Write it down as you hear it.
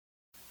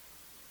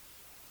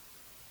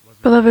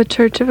Beloved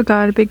Church of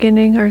God,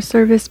 beginning our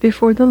service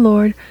before the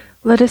Lord,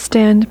 let us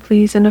stand,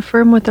 please, and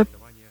affirm with a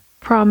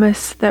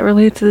promise that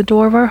relates to the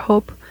door of our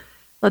hope.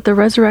 Let the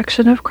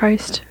resurrection of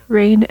Christ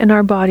reign in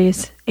our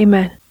bodies.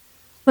 Amen.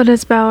 Let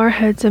us bow our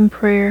heads in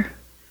prayer.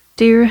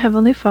 Dear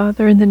Heavenly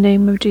Father, in the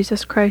name of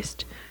Jesus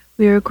Christ,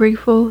 we are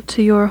grateful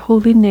to your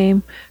holy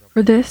name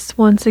for this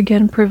once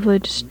again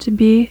privilege to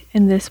be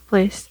in this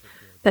place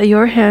that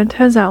your hand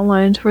has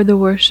outlined for the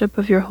worship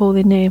of your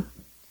holy name.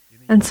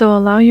 And so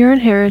allow your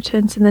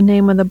inheritance in the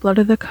name of the blood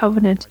of the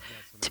covenant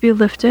to be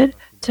lifted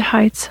to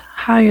heights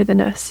higher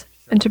than us,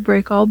 and to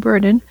break all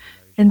burden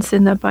and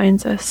sin that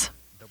binds us.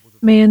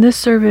 May in this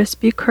service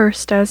be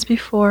cursed as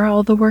before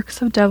all the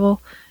works of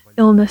devil,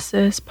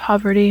 illnesses,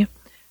 poverty,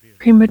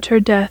 premature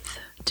death,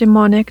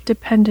 demonic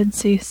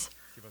dependencies,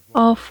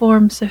 all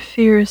forms of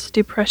fears,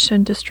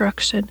 depression,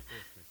 destruction,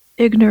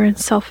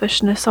 ignorance,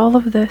 selfishness, all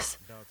of this,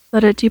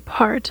 let it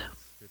depart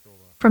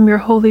from your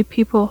holy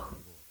people.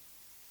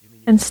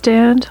 And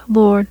stand,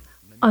 Lord,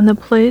 on the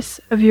place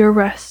of your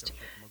rest,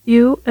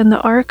 you and the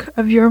ark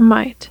of your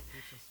might.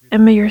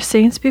 And may your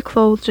saints be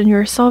clothed in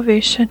your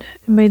salvation,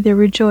 and may they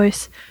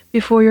rejoice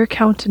before your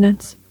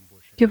countenance.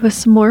 Give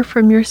us more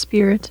from your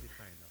Spirit.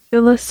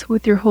 Fill us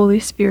with your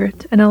Holy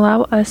Spirit, and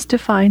allow us to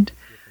find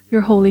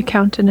your holy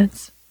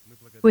countenance.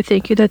 We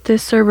thank you that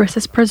this service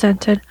is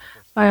presented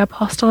by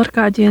Apostle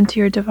Arkady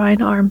into your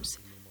divine arms,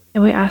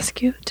 and we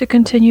ask you to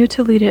continue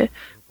to lead it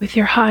with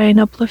your high and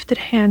uplifted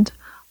hand.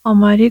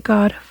 Almighty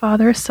God,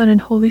 Father, Son, and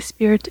Holy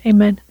Spirit.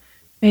 Amen.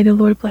 May the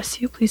Lord bless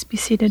you. Please be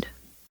seated.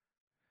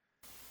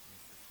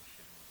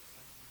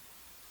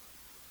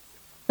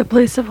 The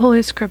place of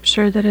Holy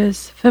Scripture that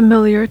is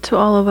familiar to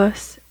all of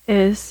us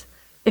is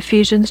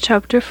Ephesians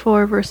chapter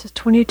 4, verses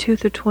 22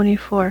 through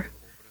 24.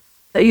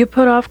 That you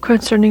put off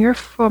concerning your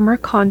former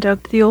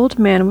conduct the old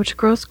man which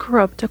grows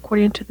corrupt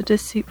according to the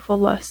deceitful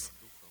lusts,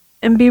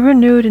 and be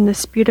renewed in the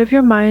spirit of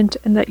your mind,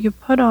 and that you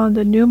put on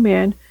the new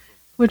man,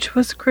 which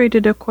was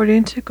created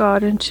according to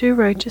God in true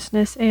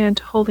righteousness and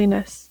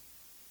holiness.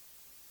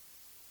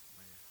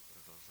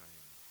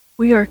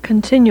 We are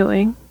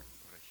continuing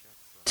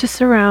to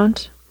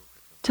surround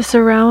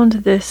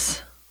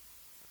this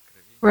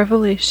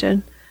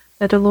revelation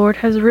that the Lord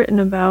has written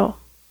about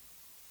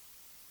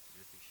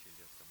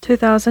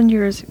 2,000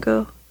 years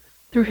ago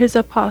through his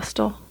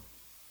Apostle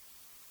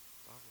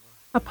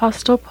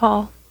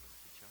Paul,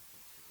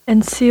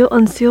 and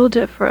unsealed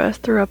it for us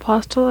through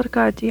Apostle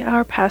Arkady,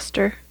 our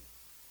pastor.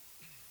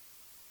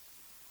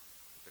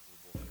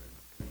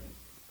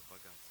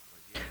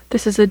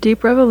 This is a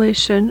deep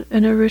revelation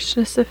and a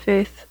richness of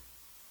faith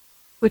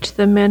which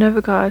the man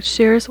of God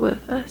shares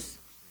with us,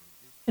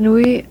 and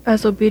we,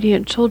 as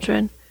obedient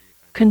children,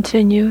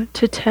 continue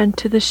to tend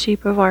to the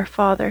sheep of our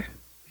Father.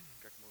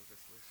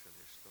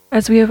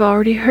 As we have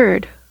already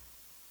heard,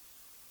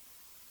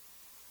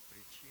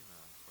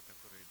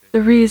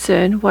 the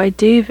reason why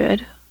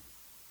David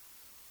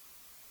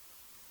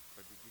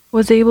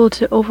was able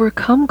to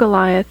overcome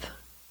Goliath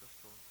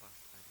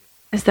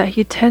is that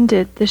he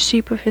tended the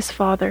sheep of his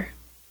father.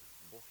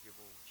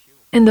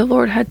 And the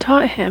Lord had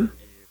taught him.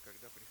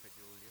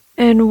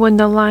 And when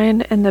the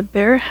lion and the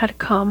bear had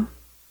come,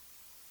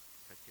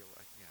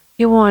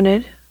 he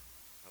wanted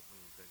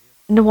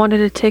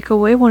to take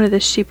away one of the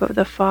sheep of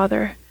the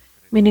Father,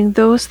 meaning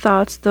those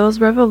thoughts,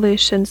 those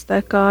revelations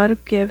that God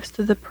gives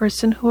to the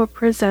person who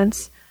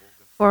presents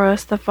for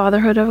us the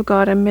fatherhood of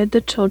God amid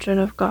the children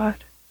of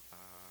God.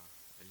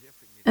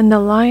 And the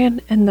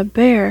lion and the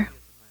bear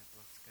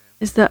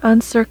is the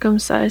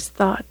uncircumcised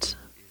thought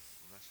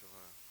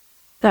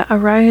that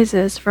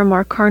arises from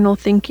our carnal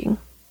thinking.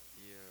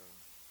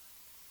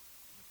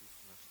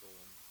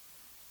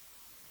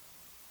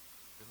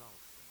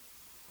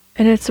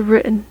 And it's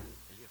written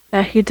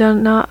that he did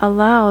not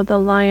allow the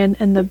lion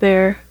and the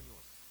bear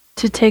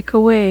to take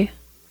away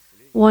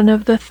one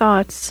of the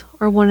thoughts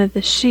or one of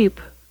the sheep.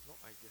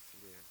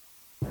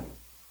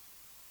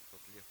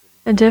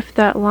 And if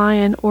that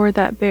lion or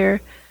that bear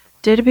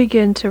did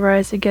begin to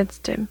rise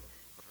against him,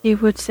 he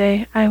would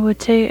say,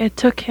 it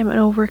took him and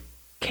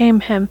overcame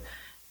him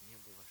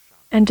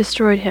and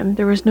destroyed him.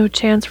 There was no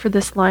chance for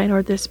this lion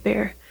or this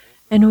bear.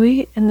 And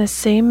we, in the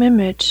same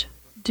image,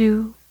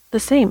 do the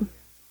same.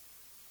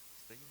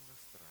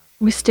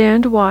 We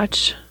stand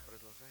watch.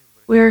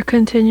 We are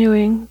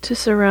continuing to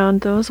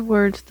surround those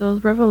words,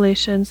 those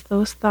revelations,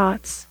 those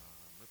thoughts.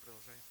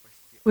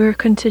 We are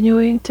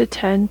continuing to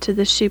tend to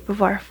the sheep of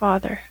our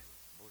Father,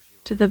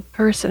 to the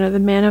person of the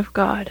man of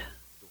God,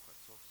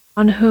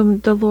 on whom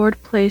the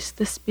Lord placed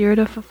the spirit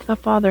of the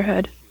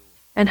fatherhood,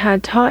 and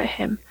had taught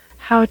him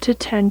how to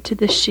tend to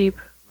the sheep,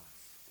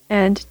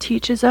 and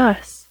teaches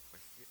us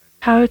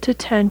how to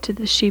tend to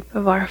the sheep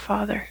of our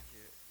Father.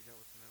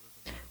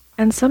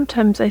 And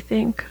sometimes I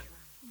think,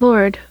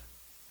 Lord,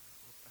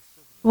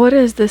 what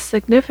is the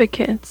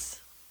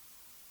significance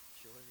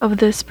of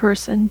this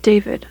person,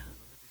 David?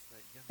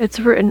 It's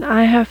written,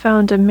 I have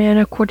found a man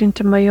according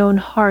to my own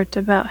heart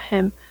about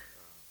him.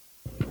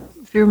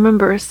 If you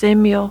remember,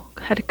 Samuel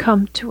had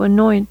come to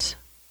anoint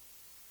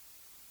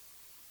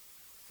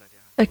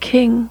a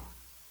king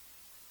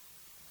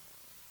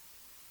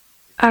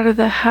Out of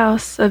the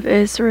house of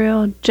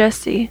Israel,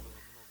 Jesse,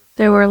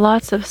 there were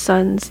lots of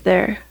sons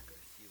there,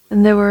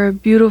 and there were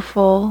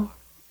beautiful,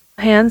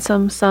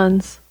 handsome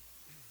sons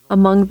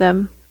among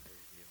them.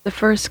 The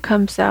first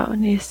comes out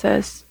and he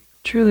says,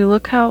 truly,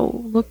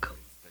 look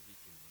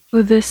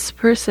who this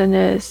person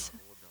is.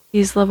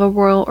 He's of a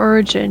royal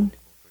origin.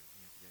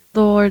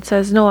 The Lord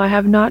says, no, I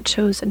have not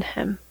chosen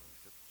him.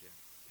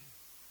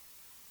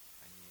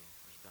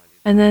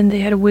 And then they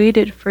had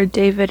waited for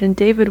David, and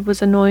David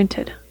was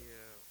anointed.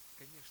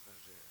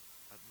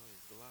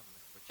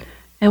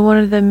 And one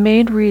of the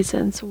main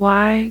reasons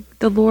why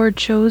the Lord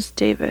chose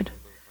David,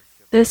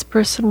 this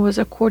person was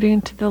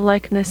according to the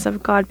likeness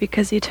of God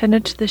because he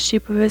tended to the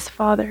sheep of his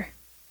father.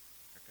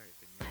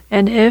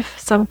 And if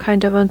some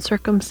kind of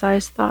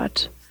uncircumcised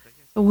thought,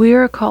 we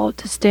are called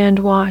to stand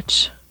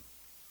watch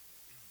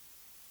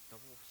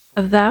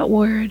of that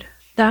word,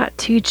 that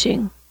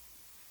teaching,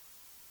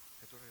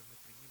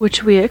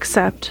 which we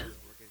accept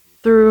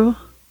through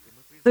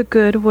the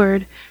good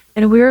word,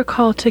 and we are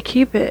called to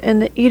keep it in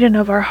the Eden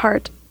of our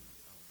heart.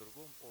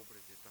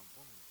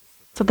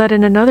 So that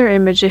in another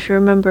image, if you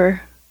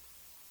remember,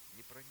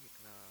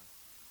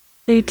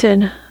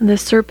 Satan and the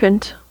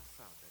serpent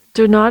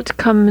do not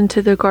come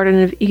into the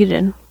Garden of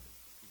Eden.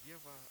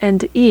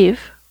 And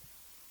Eve,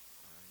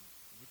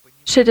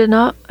 she did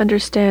not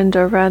understand,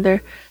 or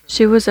rather,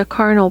 she was a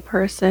carnal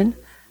person,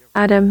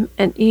 Adam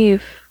and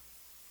Eve,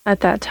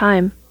 at that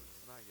time,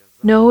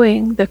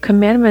 knowing the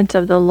commandment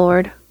of the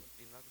Lord.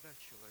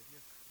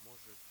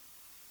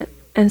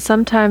 And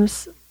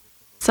sometimes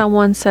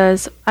someone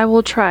says, I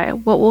will try,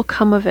 what will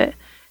come of it?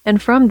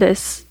 And from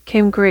this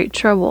came great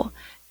trouble.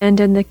 And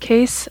in the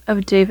case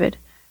of David,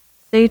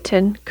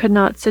 Satan could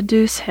not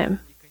seduce him.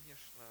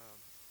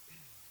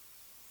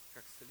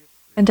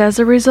 And as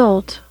a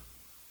result,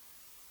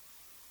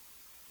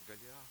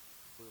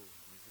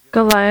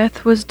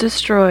 Goliath was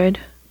destroyed.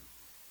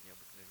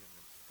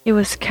 He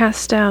was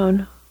cast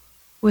down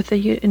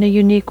in a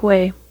unique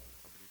way.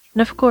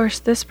 And of course,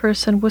 this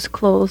person was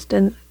clothed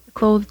in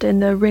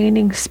the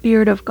reigning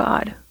Spirit of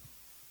God.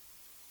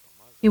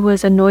 He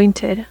was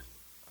anointed.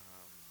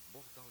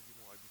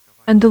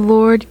 And the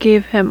Lord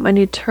gave him an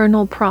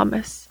eternal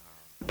promise,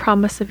 a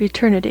promise of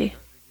eternity,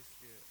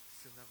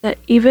 that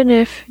even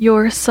if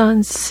your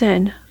sons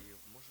sin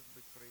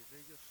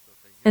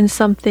and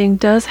something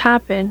does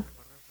happen,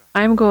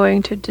 I'm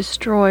going to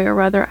destroy, or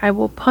rather, I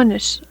will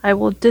punish, I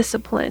will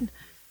discipline.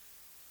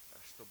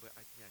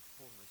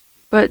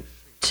 But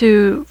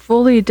to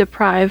fully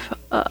deprive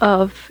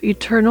of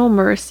eternal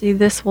mercy,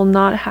 this will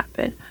not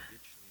happen.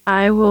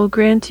 I will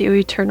grant you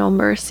eternal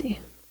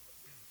mercy.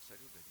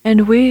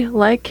 And we,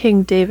 like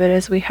King David,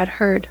 as we had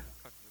heard,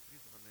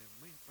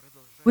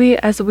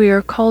 as we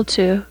are called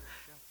to,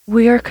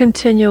 we are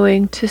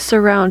continuing to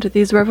surround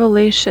these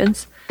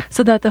revelations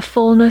so that the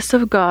fullness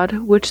of God,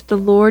 which the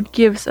Lord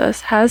gives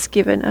us, has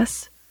given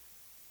us,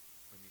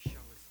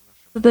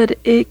 so that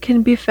it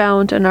can be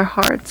found in our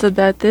hearts, so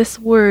that this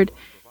word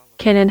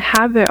can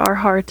inhabit our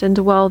heart and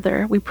dwell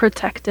there. We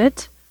protect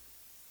it.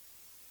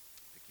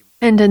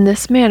 And in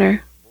this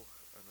manner,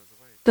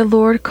 the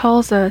Lord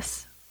calls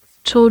us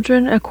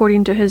children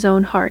according to his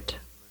own heart.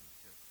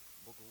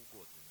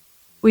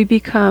 We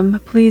become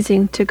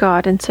pleasing to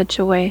God in such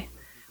a way.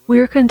 We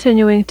are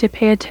continuing to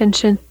pay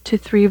attention to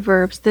 3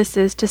 verbs. This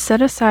is to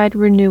set aside,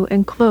 renew,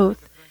 and clothe.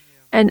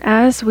 And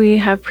as we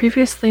have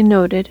previously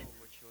noted,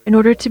 in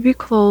order to be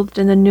clothed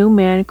in the new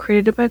man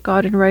created by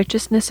God in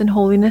righteousness and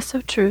holiness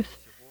of truth,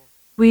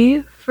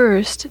 we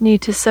first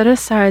need to set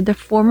aside the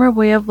former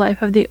way of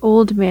life of the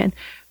old man,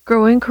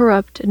 growing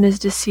corrupt in his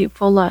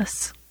deceitful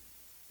lusts.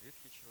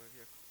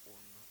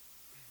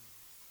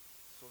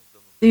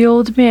 The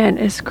old man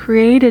is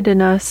created in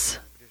us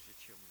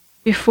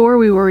before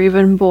we were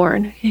even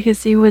born,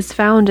 because he was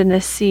found in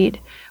a seed.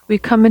 We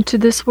come into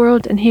this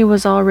world and he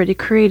was already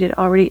created,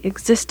 already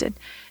existed.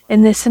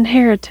 In this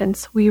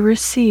inheritance we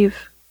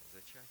receive,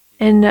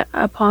 and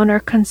upon our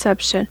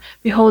conception,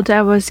 behold,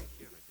 I was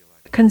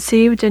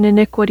conceived in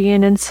iniquity,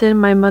 and in sin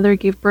my mother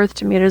gave birth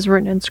to me, it is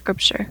written in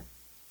Scripture.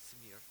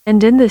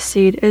 And in this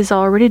seed is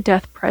already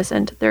death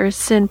present, there is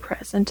sin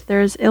present,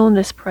 there is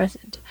illness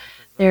present,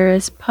 there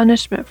is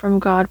punishment from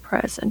God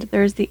present,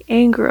 there is the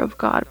anger of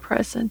God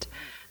present,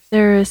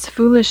 there is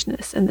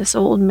foolishness in this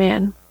old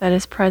man that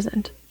is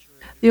present.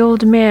 The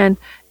old man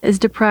is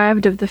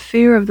deprived of the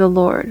fear of the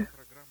Lord.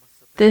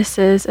 This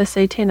is a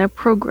satanic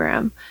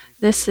program.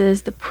 This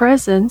is the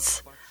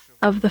presence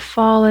of the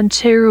fallen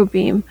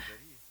cherubim.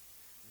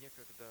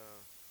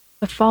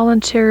 The fallen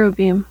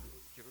cherubim.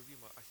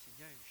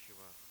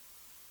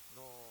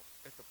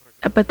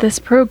 But this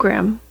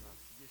program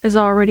is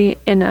already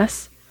in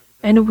us,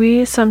 and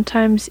we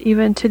sometimes,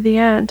 even to the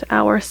end,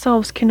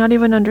 ourselves cannot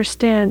even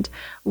understand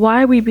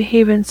why we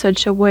behave in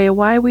such a way,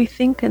 why we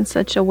think in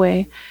such a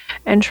way,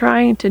 and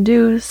trying to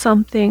do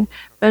something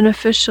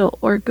beneficial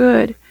or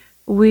good,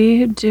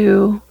 we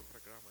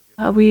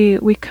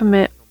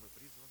commit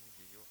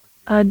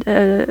a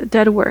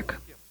dead work.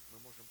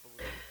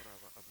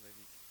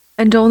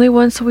 And only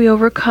once we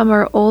overcome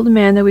our old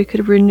man that we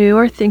could renew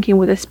our thinking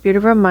with the spirit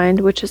of our mind,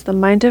 which is the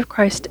mind of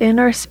Christ in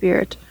our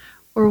spirit,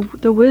 or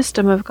the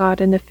wisdom of God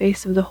in the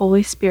face of the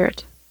Holy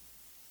Spirit.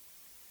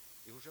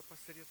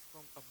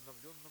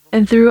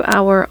 And through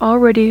our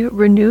already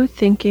renewed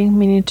thinking,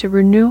 meaning to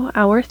renew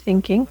our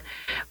thinking,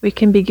 we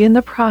can begin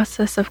the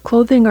process of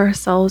clothing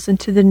ourselves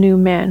into the new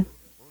man.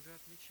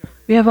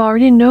 We have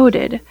already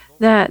noted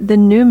that the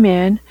new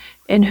man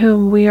in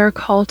whom we are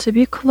called to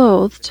be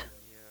clothed,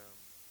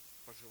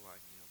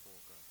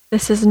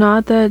 this is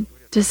not the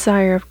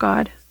desire of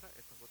God.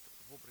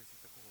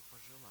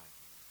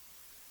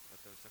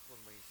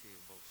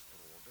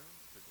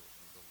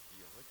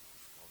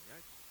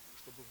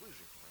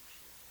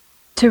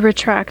 To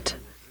retract,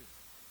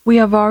 we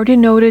have already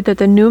noted that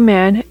the new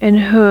man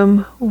in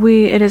whom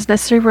it is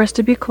necessary for us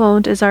to be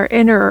clothed is our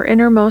inner or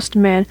innermost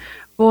man,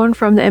 born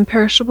from the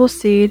imperishable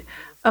seed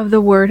of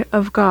the Word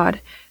of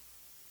God.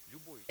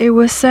 It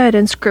was said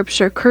in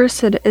Scripture,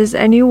 "Cursed is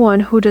anyone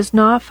who does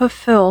not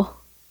fulfill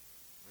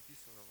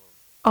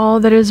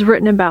all that is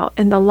written about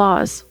in the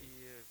laws."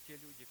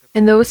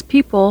 And those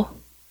people,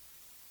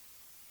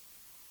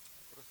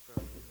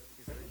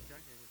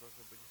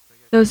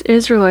 those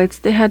Israelites,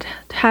 they had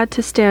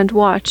to stand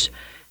watch.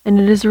 And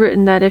it is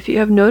written that if you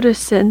have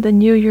noticed sin,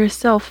 then you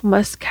yourself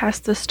must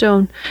cast the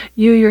stone.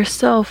 You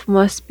yourself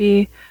must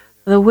be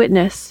the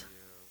witness.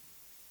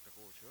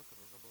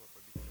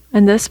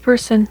 And this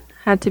person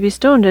had to be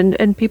stoned,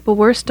 and people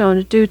were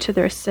stoned due to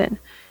their sin.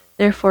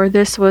 Therefore,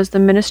 this was the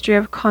ministry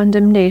of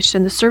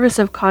condemnation, the service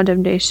of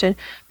condemnation.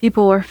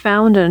 People were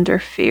found under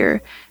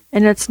fear.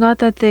 And it's not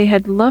that they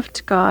had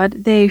loved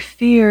God, they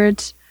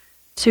feared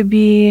to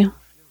be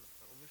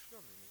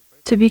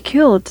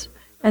killed.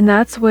 And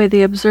that's why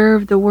they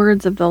observed the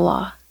words of the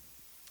law.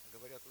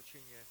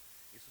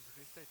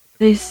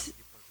 It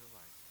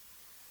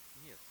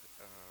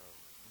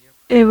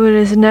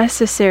is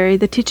necessary,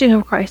 the teaching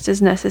of Christ is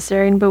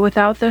necessary, but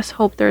without this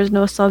hope there is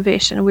no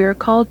salvation. We are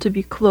called to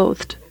be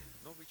clothed.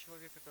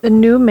 The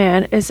new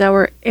man is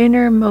our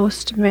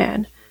innermost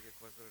man,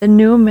 the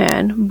new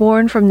man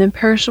born from the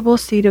imperishable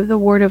seed of the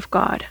Word of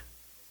God,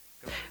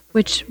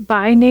 which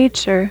by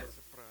nature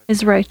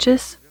is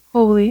righteous,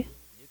 holy,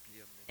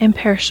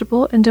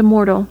 imperishable, and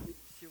immortal,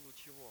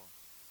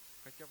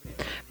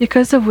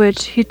 because of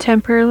which he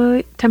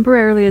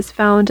temporarily is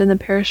found in the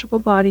perishable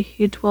body.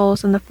 He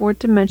dwells in the fourth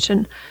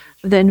dimension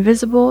of the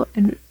invisible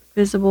and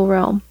eternal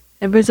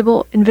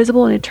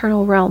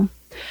realm.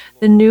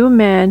 The new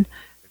man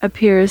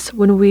appears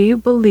when we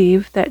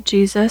believe that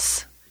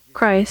Jesus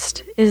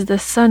Christ is the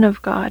Son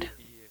of God,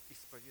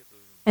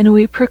 and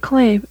we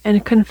proclaim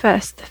and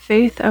confess the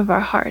faith of our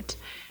heart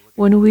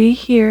when we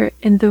hear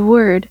in the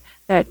Word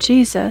that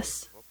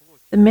Jesus,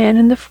 the man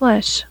in the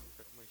flesh,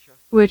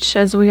 which,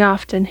 as we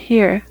often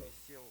hear,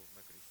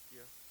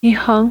 he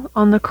hung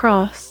on the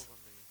cross.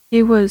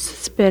 He was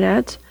spit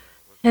at.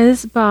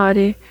 His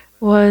body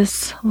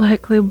was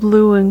likely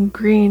blue and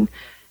green.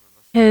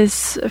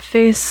 His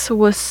face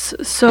was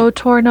so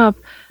torn up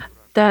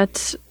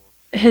that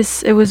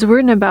it was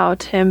written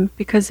about him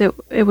because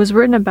it was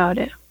written about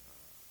it.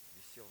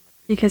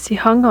 Because he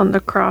hung on the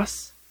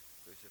cross.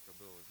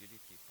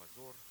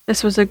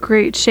 This was a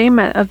great shame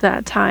of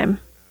that time.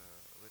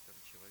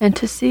 And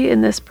to see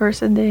in this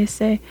person, they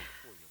say,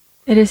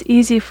 it is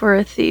easy for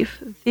a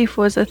thief. A thief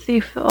was a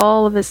thief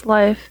all of his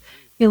life.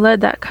 He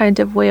led that kind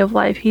of way of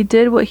life. He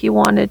did what he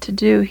wanted to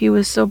do. He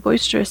was so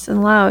boisterous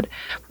and loud.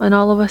 And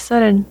all of a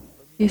sudden,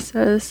 he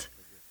says,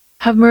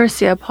 "Have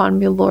mercy upon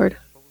me, Lord."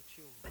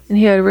 And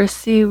he had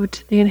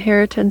received the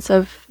inheritance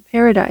of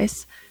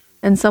paradise.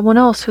 And someone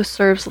else who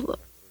serves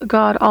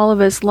God all of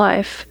his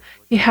life,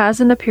 he has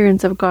an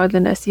appearance of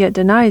godliness, yet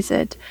denies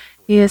it.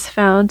 He is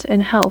found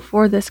in hell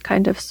for this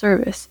kind of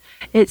service.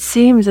 It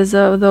seems as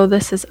though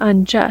this is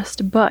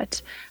unjust,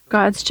 but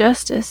God's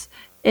justice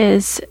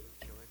is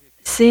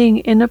seeing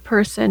in a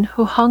person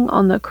who hung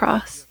on the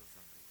cross,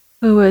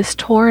 who is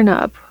torn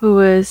up, who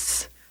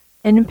is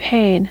in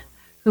pain,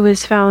 who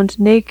is found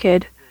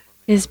naked,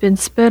 has been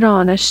spit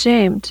on,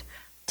 ashamed,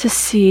 to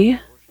see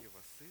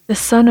the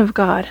Son of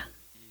God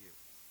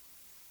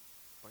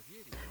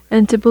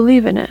and to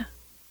believe in it.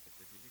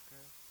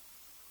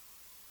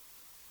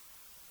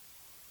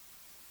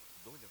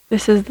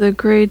 This is the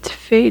great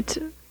fate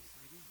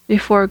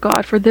before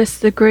God. For this,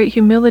 the great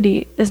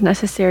humility is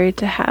necessary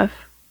to have.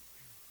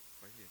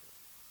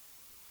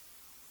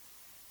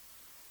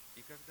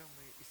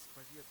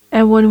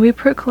 And when we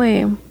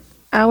proclaim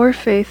our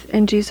faith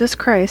in Jesus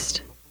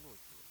Christ,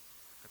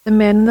 the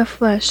man in the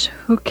flesh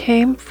who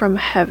came from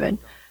heaven,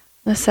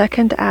 the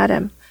second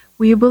Adam,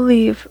 we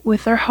believe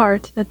with our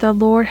heart that the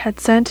Lord had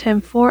sent him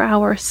for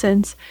our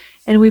sins,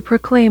 and we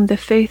proclaim the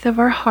faith of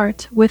our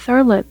heart with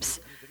our lips.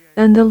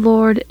 Then the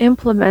Lord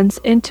implements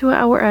into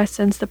our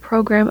essence the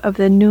program of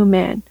the new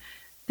man.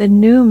 The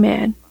new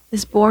man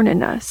is born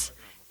in us,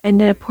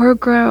 and a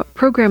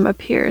program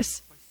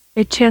appears.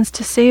 A chance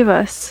to save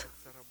us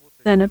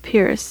then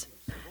appears.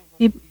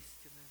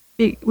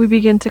 We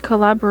begin to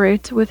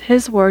collaborate with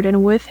His Word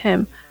and with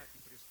Him.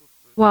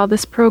 While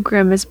this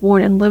program is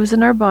born and lives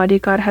in our body,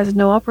 God has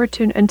no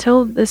opportunity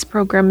until this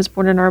program is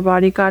born in our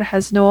body. God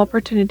has no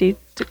opportunity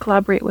to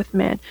collaborate with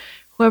man.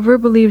 Whoever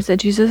believes that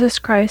Jesus is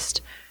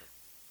Christ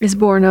is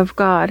born of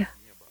God,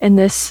 and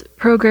this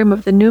program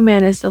of the new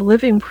man is the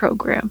living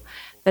program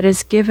that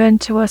is given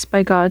to us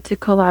by God to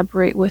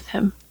collaborate with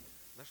Him.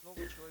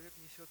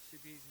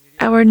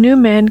 Our new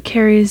man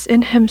carries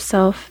in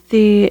himself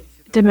the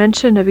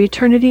dimension of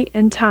eternity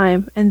and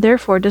time, and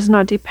therefore does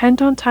not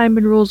depend on time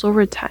and rules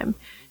over time,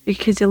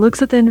 because he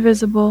looks at the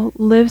invisible,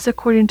 lives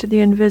according to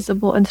the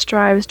invisible, and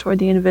strives toward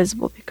the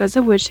invisible, because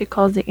of which he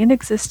calls the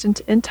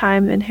inexistent in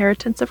time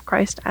inheritance of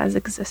Christ as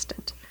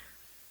existent.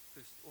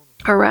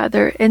 Or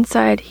rather,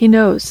 inside he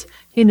knows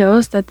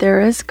that there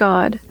is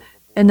God,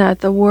 and that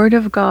the Word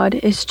of God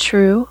is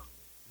true,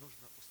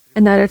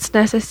 and that it's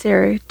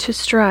necessary to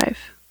strive.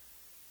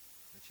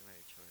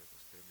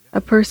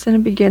 A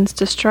person begins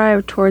to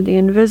strive toward the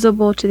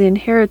invisible, to the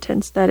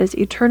inheritance that is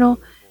eternal,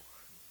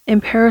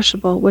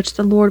 imperishable, which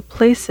the Lord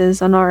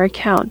places on our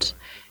account,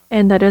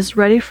 and that is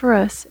ready for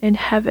us in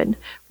heaven,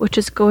 which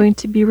is going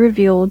to be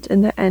revealed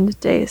in the end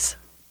days.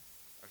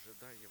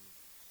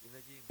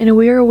 And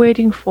we are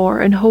waiting for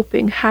and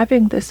hoping,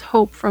 having this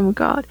hope from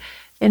God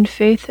and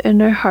faith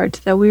in our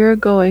heart that we are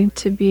going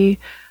to be,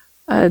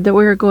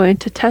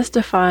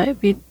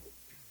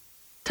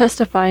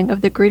 testifying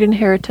of the great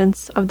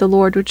inheritance of the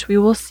Lord, which we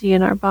will see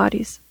in our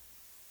bodies.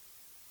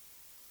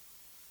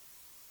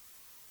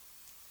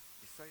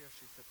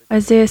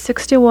 Isaiah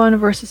 61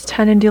 verses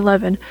 10 and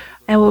 11.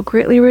 I will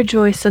greatly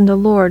rejoice in the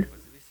Lord.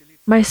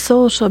 My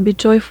soul shall be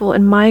joyful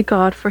in my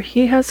God, for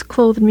He has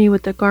clothed me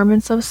with the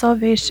garments of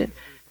salvation.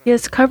 He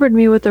has covered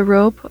me with a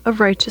robe of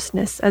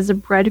righteousness, as a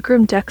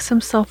bridegroom decks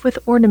himself with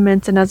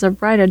ornaments, and as a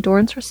bride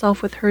adorns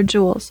herself with her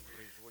jewels.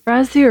 For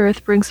as the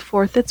earth brings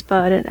forth its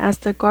bud, and as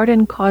the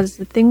garden causes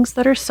the things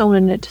that are sown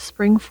in it to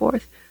spring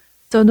forth,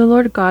 so the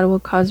Lord God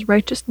will cause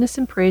righteousness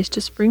and praise to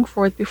spring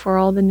forth before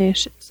all the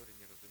nations.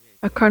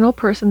 A carnal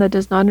person that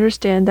does not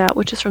understand that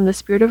which is from the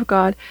Spirit of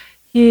God,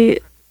 he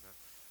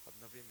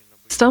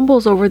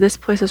stumbles over this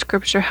place of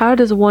Scripture. How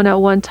does one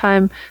at one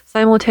time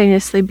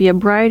simultaneously be a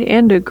bride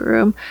and a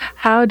groom?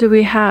 How do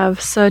we have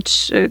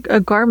such a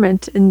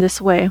garment in this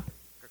way?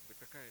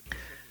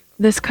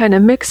 This kind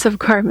of mix of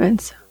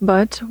garments,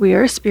 but we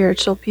are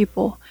spiritual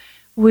people.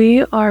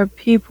 We are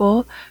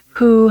people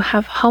who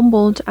have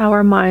humbled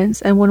our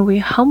minds, and when we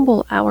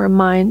humble our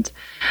mind,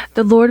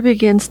 the Lord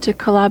begins to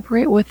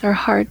collaborate with our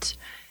heart,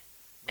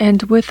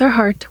 and with our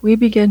heart we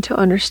begin to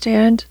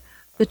understand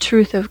the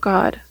truth of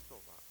God.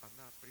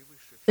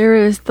 There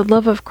is the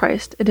love of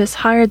Christ. It is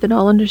higher than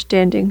all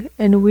understanding,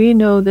 and we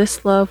know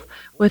this love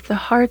with the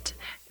heart,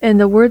 and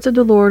the words of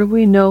the Lord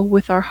we know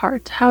with our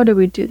heart. How do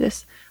we do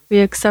this? We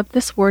accept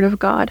this word of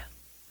God,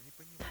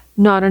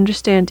 not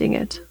understanding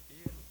it.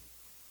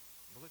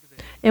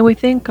 And we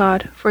thank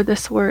God for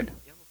this word.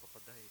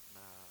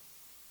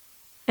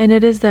 And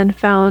it is then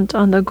found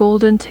on the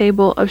golden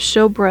table of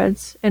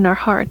showbreads in our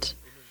heart.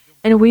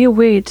 And we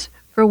wait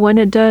for when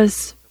it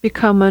does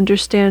become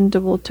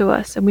understandable to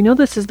us. And we know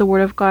this is the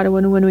word of God.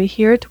 And when we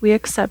hear it, we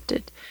accept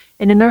it.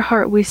 And in our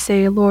heart we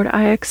say, Lord,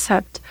 I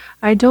accept.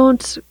 I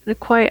don't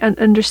quite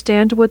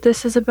understand what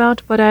this is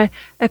about, but I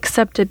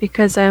accept it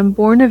because I am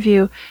born of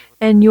you,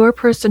 and your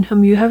person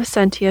whom you have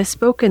sent, he has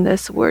spoken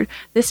this word.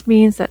 This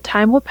means that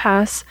time will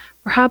pass,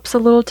 perhaps a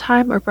little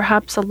time or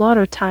perhaps a lot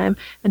of time,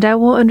 and I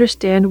will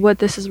understand what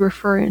this is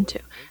referring to.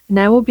 And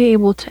I will be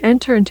able to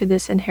enter into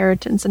this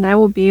inheritance, and I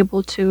will be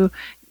able to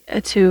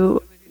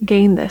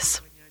gain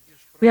this.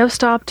 We have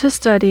stopped to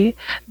study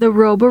the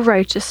robe of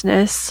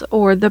righteousness,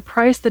 or the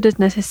price that is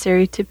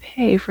necessary to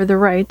pay for the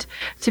right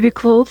to be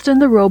clothed in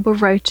the robe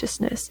of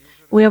righteousness.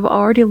 We have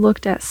already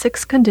looked at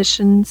 6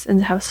 conditions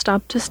and have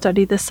stopped to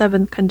study the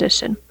 7th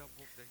condition.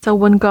 So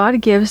when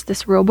God gives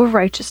this robe of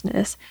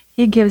righteousness,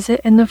 He gives it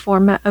in the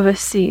format of a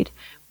seed.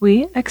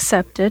 We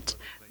accept it.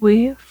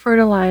 We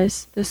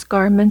fertilize this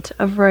garment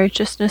of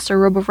righteousness or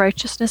robe of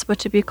righteousness, but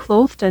to be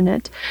clothed in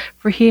it,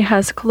 for He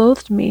has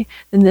clothed me,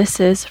 then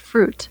this is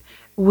fruit.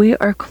 We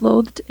are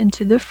clothed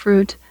into the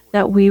fruit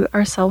that we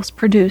ourselves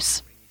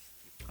produce.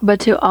 But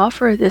to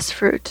offer this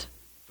fruit,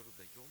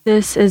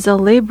 this is a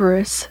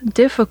laborious,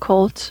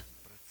 difficult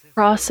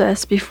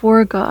process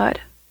before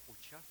God,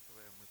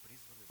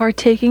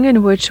 partaking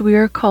in which we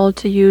are called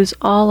to use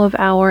all of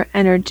our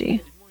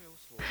energy.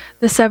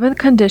 The 7th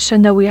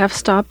condition that we have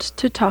stopped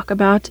to talk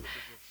about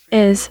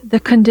is the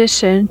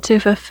condition to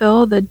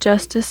fulfill the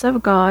justice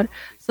of God.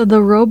 So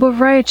the robe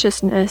of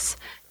righteousness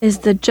is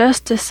the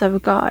justice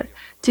of God,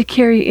 to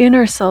carry in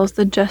ourselves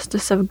the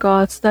justice of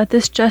God, so that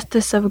this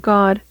justice of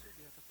God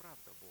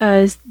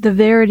is the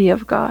verity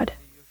of God.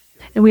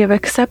 And we have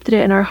accepted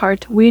it in our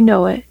heart. We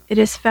know it. It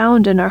is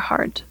found in our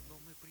heart.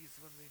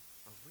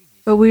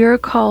 But we are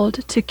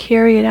called to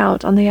carry it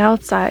out on the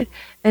outside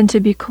and to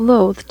be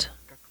clothed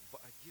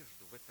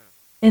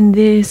in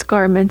these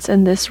garments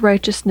and this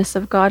righteousness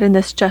of God and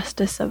this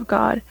justice of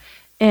God.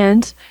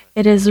 And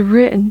it is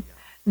written,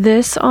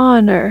 this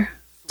honor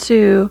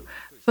to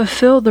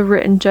fulfill the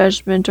written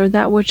judgment or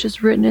that which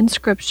is written in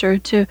Scripture,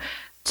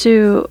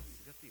 to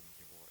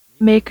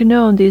make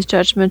known these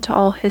judgments to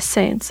all his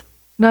saints,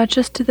 not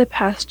just to the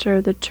pastor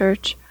of the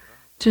church,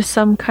 to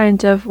some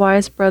kind of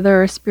wise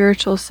brother or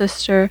spiritual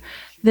sister.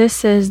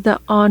 This is the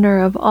honor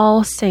of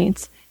all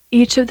saints.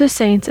 Each of the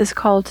saints is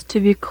called to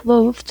be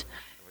clothed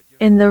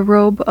in the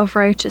robe of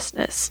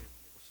righteousness.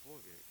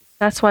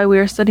 That's why we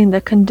are studying the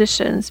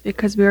conditions,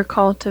 because we are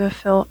called to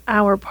fulfill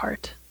our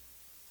part.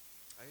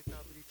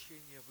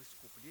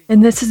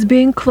 And this is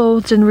being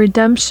clothed in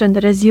redemption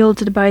that is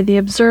yielded by the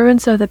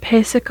observance of the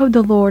Pesach of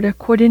the Lord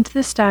according to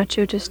the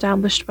statute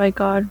established by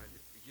God.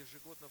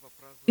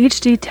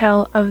 Each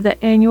detail of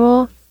the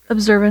annual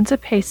observance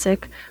of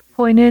Pesach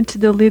pointed to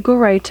the legal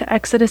right to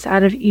exodus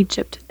out of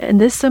Egypt,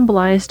 and this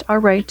symbolized our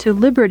right to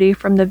liberty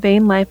from the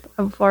vain life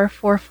of our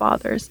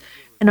forefathers,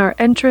 and our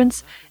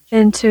entrance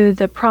into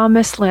the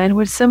promised land,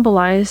 which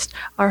symbolized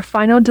our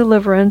final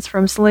deliverance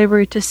from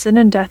slavery to sin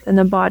and death in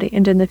the body,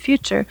 and in the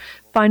future,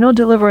 final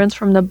deliverance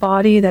from the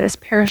body that is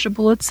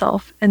perishable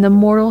itself and the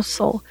mortal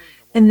soul.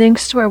 And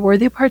thanks to our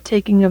worthy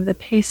partaking of the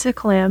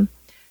Pesach lamb,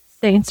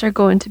 saints are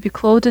going to be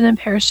clothed in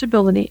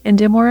imperishability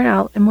and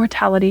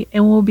immortality,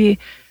 and will be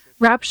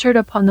raptured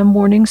upon the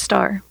morning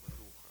star.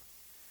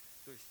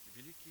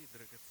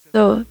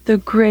 So the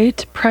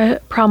great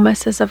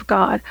promises of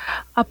God.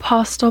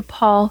 Apostle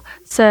Paul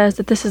says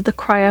that this is the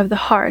cry of the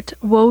heart.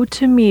 Woe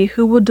to me,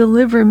 who will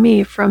deliver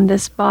me from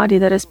this body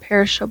that is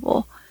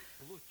perishable?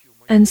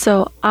 And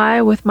so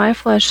I, with my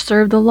flesh,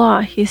 serve the law,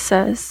 he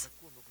says.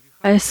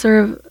 I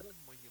serve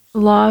the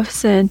law of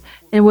sin,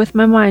 and with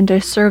my mind I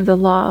serve the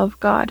law of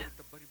God.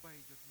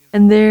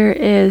 And there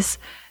is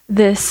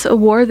this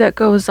war that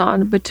goes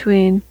on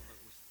between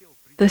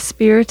the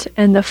spirit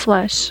and the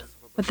flesh.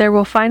 But there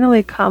will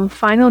finally come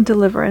final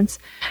deliverance,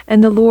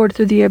 and the Lord,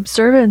 through the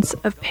observance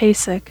of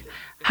Pesach,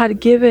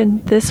 had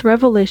given this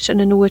revelation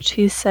in which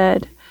he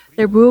said,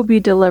 there will be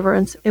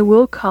deliverance, it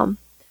will come.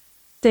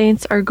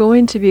 Saints are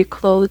going to be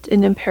clothed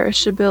in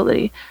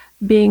imperishability,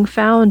 being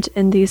found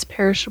in these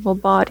perishable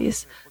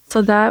bodies,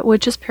 so that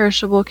which is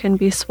perishable can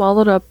be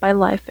swallowed up by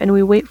life, and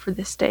we wait for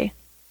this day.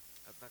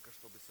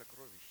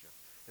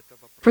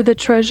 For the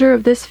treasure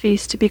of this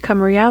feast to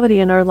become reality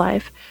in our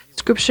life,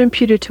 Scripture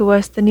imputed to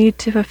us the need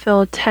to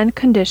fulfill 10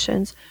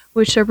 conditions,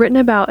 which are written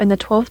about in the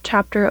 12th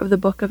chapter of the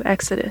book of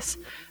Exodus.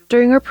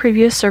 During our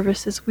previous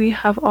services, we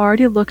have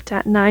already looked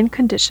at 9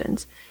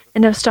 conditions,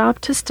 and have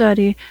stopped to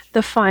study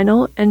the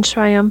final and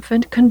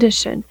triumphant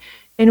condition,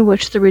 in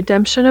which the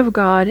redemption of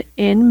God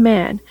in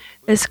man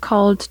is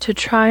called to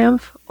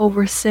triumph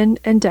over sin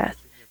and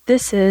death.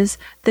 This is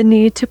the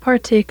need to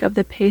partake of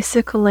the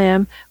Pesach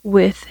lamb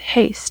with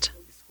haste.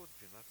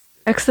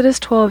 Exodus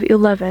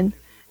 12:11.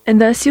 And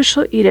thus you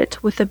shall eat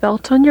it, with a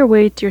belt on your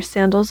waist, your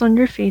sandals on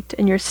your feet,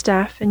 and your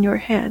staff in your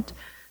hand.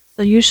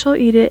 So you shall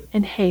eat it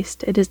in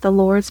haste. It is the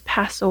Lord's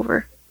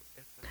Passover.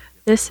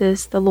 This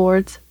is the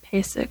Lord's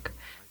Pesach.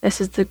 This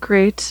is the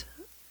great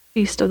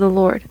feast of the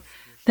Lord.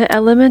 The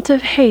element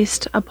of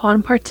haste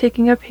upon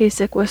partaking of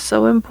Pesach was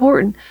so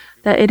important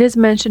that it is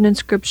mentioned in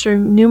Scripture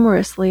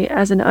numerously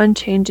as an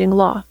unchanging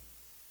law.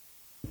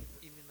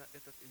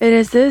 It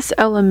is this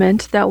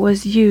element that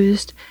was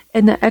used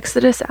in the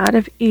exodus out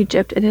of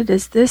Egypt, and it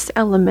is this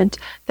element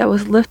that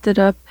was lifted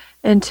up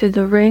into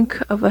the rank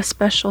of a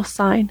special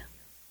sign.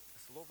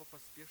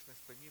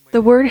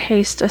 The word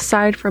haste,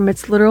 aside from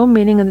its literal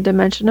meaning in the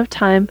dimension of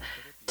time,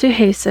 to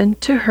hasten,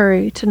 to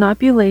hurry, to not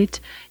be late,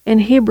 in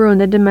Hebrew in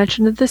the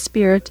dimension of the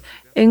Spirit,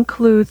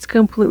 includes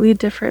completely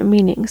different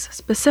meanings.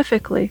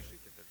 Specifically,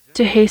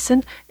 to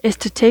hasten is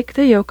to take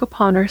the yoke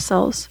upon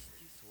ourselves,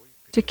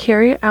 to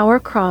carry our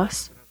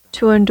cross,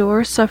 to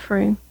endure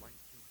suffering,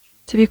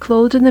 to be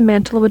clothed in the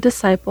mantle of a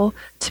disciple,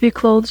 to be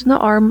clothed in the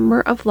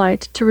armor of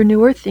light, to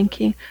renew our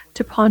thinking,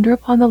 to ponder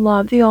upon the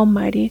law of the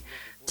Almighty,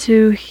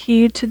 to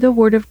heed to the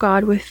word of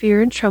God with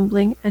fear and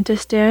trembling, and to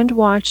stand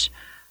watch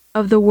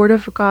of the word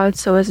of God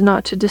so as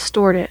not to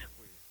distort it.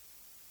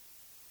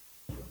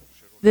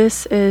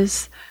 This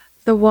is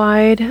the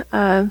wide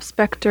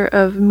specter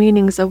of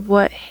meanings of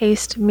what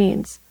haste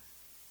means.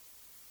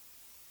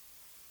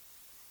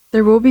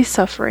 There will be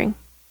suffering,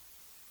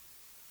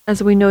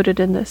 as we noted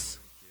in this.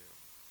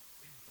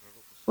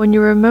 When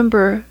you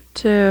remember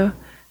to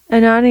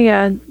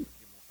Ananias,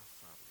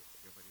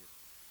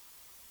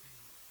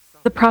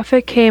 the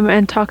prophet came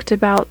and talked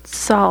about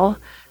Saul.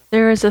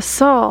 There is a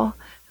Saul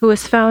who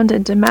was found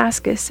in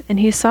Damascus, and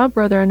he saw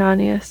Brother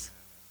Ananias,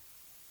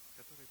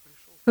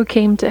 who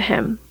came to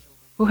him,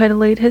 who had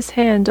laid his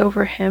hand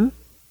over him,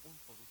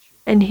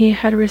 and he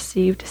had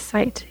received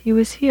sight. He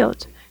was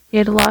healed. He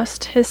had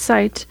lost his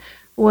sight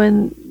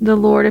when the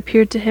Lord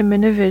appeared to him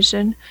in a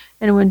vision,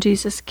 and when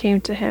Jesus came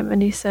to him,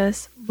 and he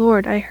says,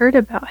 Lord, I heard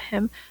about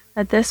him,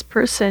 that this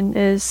person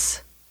he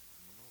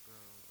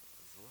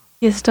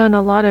has done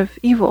a lot of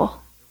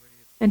evil.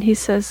 And he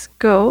says,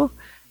 go,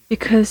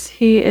 because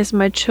he is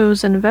my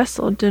chosen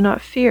vessel. Do not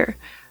fear.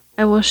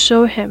 I will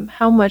show him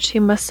how much he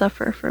must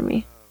suffer for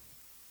me.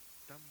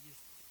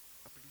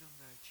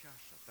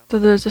 So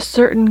there's a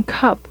certain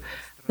cup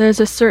there's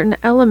a certain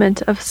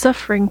element of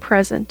suffering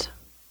present.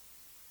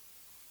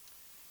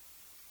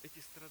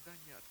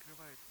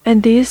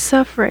 And these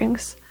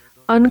sufferings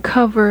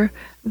uncover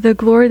the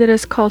glory that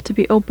is called to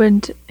be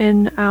opened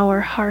in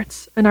our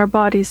hearts and our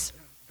bodies.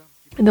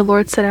 And the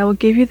Lord said, I will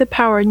give you the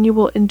power and you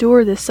will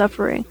endure this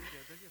suffering.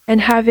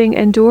 And having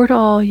endured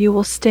all, you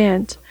will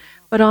stand.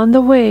 But on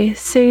the way,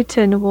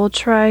 Satan will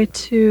try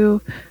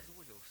to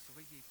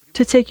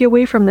take you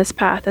away from this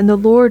path. And the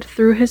Lord,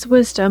 through his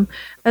wisdom,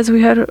 as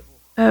we had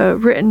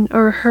written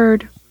or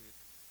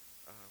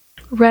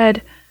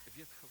read,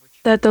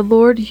 that the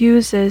Lord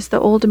uses the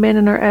old man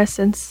in our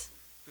essence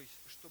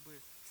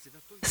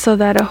so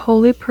that a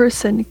holy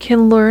person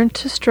can learn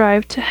to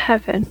strive to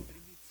heaven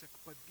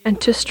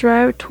and to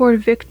strive toward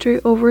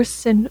victory over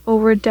sin,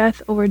 over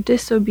death, over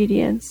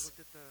disobedience.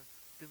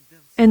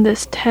 And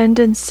this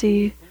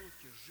tendency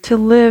to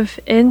live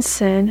in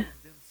sin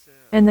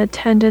and the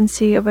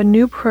tendency of a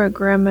new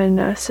program in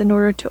us in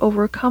order to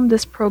overcome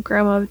this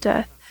program of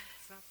death,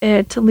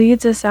 it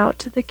leads us out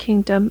to the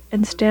kingdom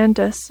and stand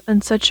us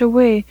in such a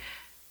way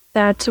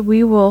that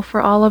we will,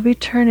 for all of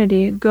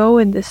eternity, go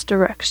in this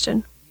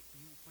direction.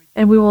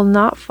 And we will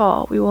not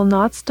fall. We will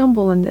not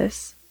stumble in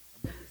this.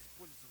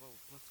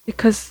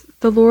 Because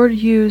the Lord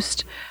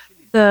used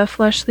the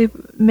fleshly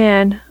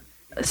man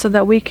so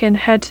that we can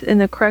head in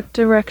the correct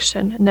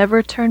direction,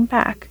 never turn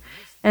back,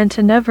 and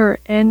to never,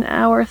 in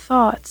our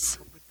thoughts,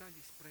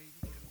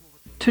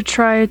 to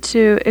try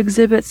to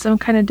exhibit some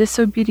kind of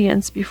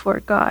disobedience before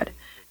God.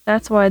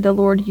 That's why the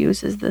Lord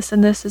uses this,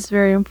 and this is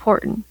very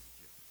important.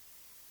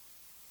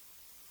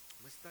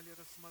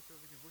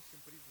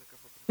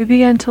 We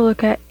began to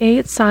look at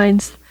 8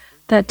 signs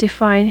that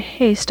define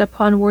haste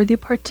upon worthy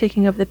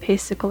partaking of the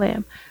Paschal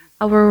Lamb.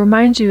 I will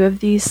remind you of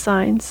these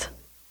signs.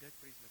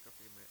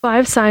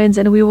 5 signs,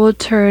 and we will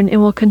turn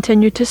and will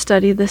continue to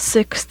study the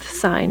 6th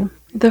sign.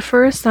 The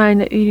first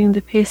sign of eating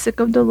the Pesach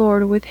of the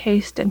Lord with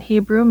haste in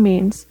Hebrew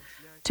means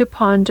to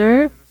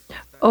ponder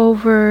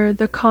over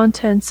the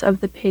contents of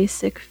the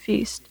Pesach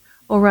feast,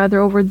 or rather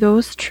over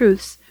those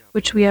truths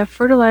which we have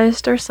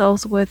fertilized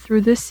ourselves with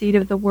through the seed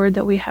of the word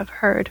that we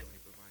have heard.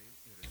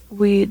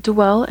 We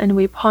dwell and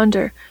we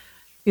ponder.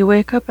 We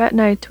wake up at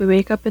night, we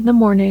wake up in the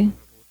morning,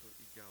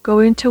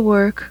 going to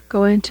work,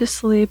 going to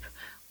sleep,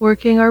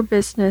 working our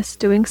business,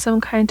 doing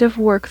some kind of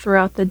work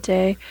throughout the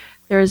day.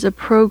 There is a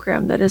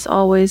program that is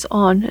always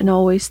on and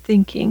always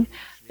thinking.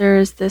 There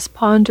is this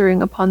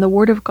pondering upon the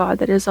Word of God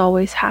that is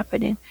always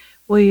happening.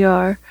 We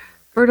are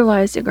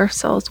fertilizing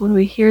ourselves when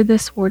we hear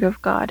this Word of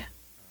God.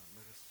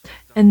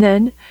 And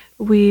then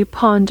we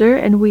ponder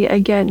and we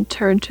again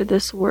turn to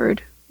this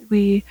Word.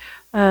 We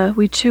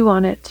chew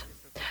on it.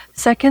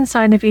 Second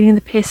sign of eating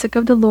the Pesach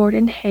of the Lord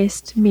in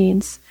haste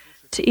means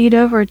to eat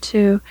of or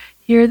to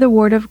hear the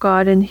Word of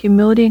God in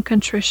humility and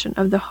contrition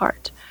of the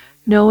heart,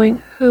 knowing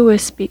who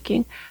is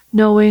speaking,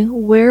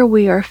 knowing where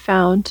we are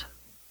found,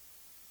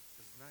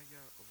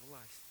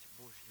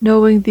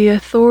 knowing the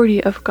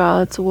authority of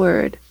God's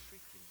Word,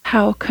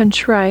 how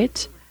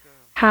contrite,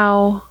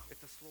 how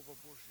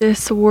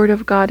this Word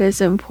of God is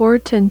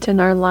important in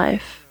our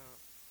life,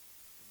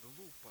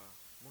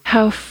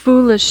 how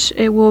foolish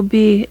it will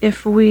be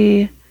if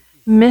we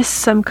miss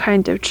some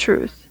kind of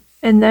truth,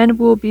 and then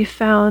we'll be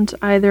found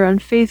either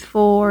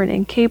unfaithful or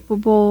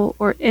incapable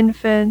or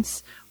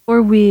infants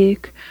or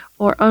weak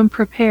or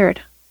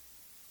unprepared.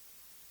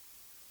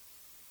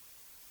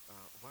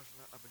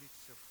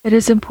 It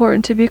is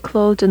important to be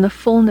clothed in the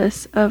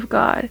fullness of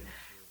God.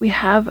 We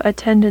have a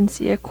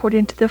tendency,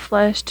 according to the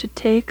flesh, to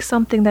take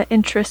something that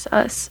interests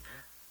us.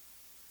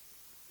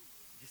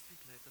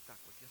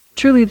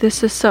 Truly,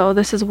 this is so.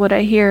 This is what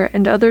I hear,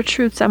 and other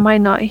truths I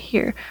might not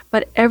hear.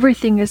 But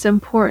everything is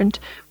important.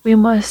 We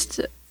must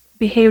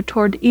behave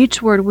toward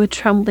each word with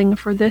trembling.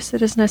 For this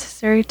it is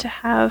necessary to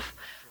have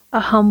a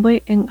humble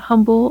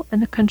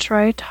and a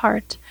contrite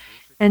heart,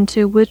 and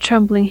to, with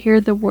trembling, hear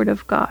the word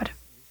of God.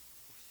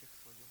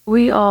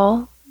 We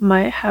all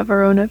might have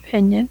our own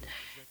opinion,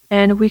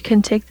 and we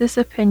can take this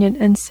opinion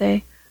and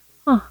say,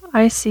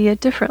 I see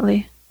it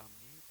differently.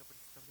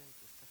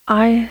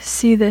 I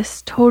see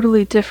this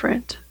totally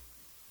different.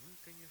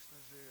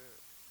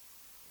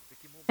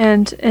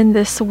 And in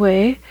this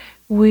way,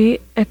 we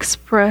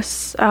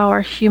express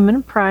our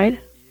human pride,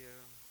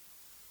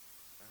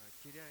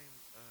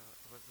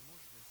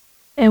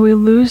 and we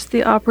lose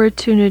the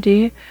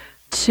opportunity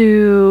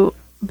to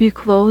be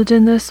clothed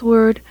in this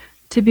word,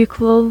 to be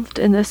clothed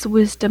in this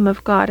wisdom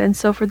of God. And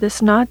so for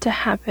this not to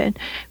happen,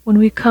 when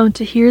we come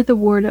to hear the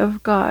word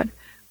of God,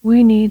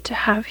 we need to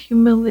have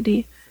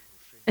humility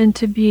and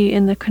to be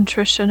in the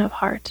contrition of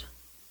heart.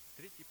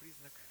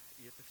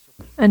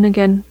 And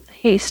again,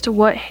 haste.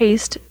 What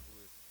haste?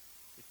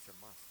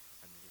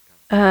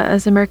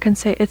 As Americans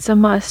say, it's a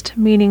must,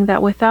 meaning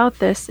that without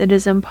this, it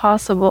is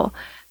impossible.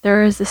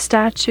 There is a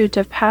statute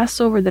of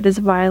Passover that is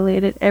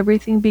violated.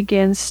 Everything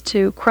begins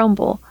to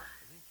crumble.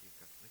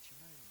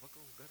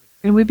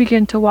 And we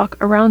begin to walk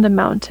around the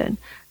mountain,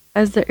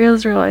 as the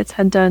Israelites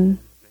had done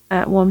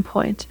at one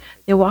point.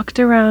 They walked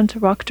around,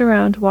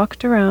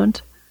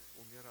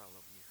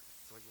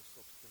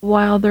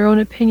 while their own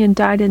opinion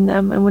died in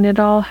them. And when it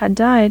all had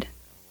died,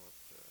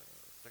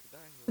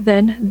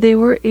 then they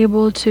were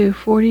able to,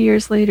 40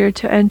 years later,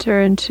 to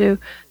enter into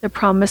the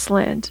promised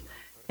land.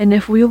 And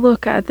if we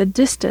look at the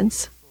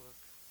distance,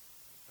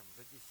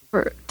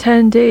 for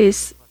 10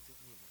 days,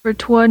 for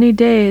 20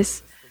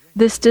 days,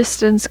 this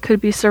distance could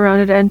be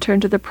surrounded and enter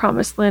into the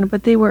promised land,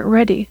 but they weren't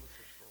ready.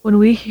 When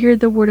we hear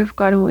the word of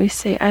God and we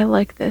say, I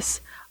like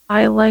this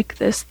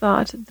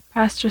thought, the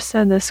pastor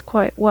said this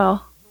quite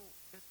well.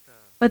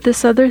 But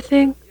this other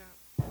thing,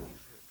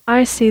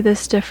 I see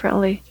this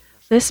differently.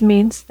 This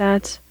means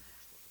that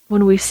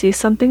when we see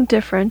something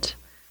different,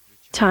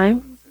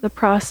 the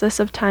process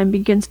of time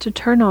begins to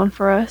turn on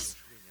for us.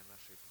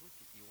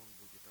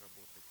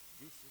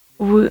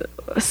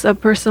 A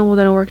person will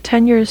then work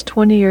 10 years,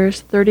 20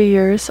 years, 30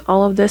 years.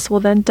 All of this will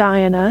then die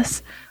in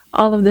us.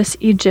 All of this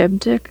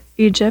Egypt,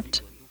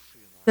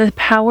 the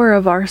power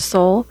of our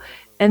soul.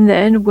 And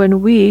then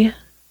when we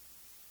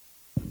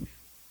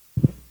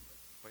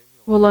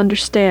will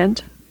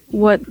understand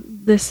what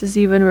this is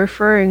even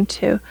referring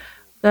to,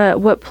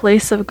 what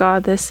place of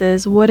God this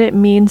is, what it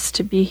means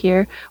to be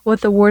here,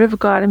 what the word of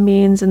God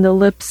means in the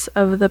lips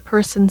of the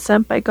person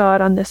sent by God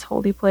on this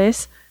holy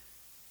place,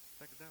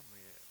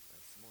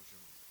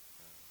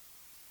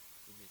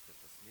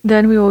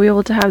 then we will be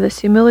able to have this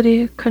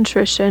humility,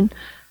 contrition,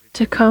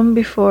 to come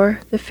before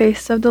the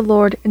face of the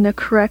Lord in a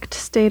correct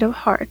state of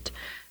heart,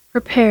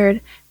 prepared,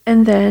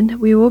 and then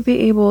we will be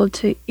able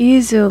to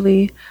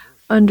easily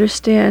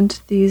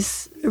understand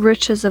these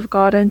riches of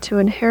God and to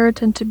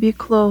inherit and to be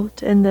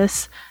clothed in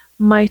this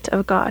might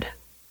of God.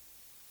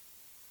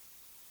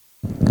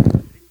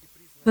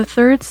 The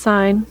third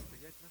sign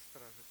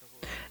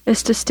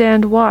is to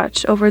stand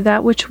watch over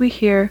that which we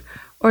hear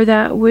or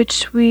that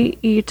which we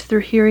eat through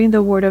hearing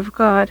the word of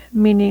God,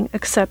 meaning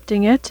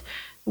accepting it.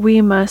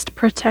 We must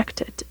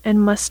protect it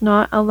and must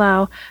not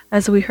allow,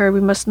 as we heard,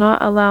 we must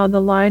not allow the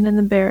lion and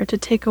the bear to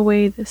take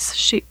away this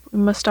sheep. We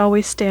must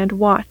always stand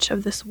watch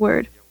of this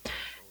word.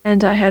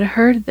 And I had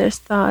heard this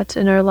thought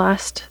in our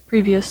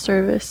previous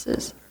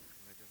services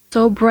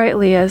so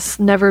brightly as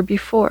never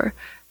before.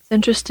 It's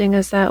interesting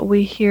is that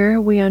we hear,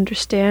 we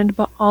understand,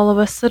 but all of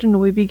a sudden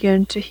we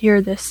begin to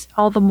hear this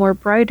all the more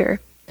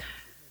brighter.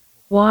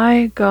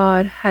 Why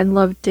God had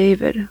loved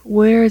David.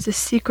 Where is the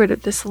secret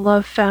of this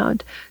love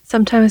found?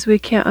 Sometimes we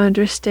can't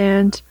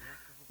understand,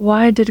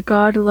 why did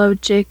God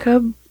love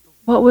Jacob?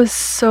 What was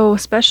so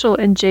special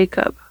in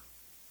Jacob?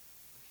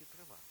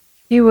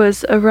 He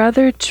was a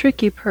rather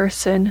tricky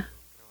person.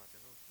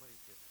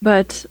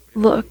 But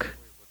look,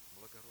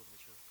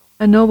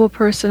 a noble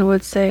person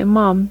would say,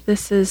 Mom,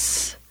 this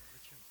is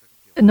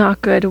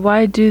not good.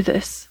 Why do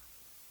this?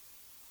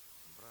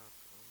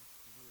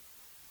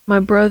 My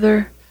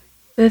brother,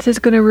 this is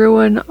going to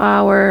ruin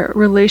our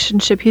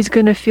relationship. He's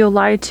going to feel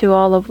lied to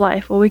all of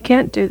life. Well, we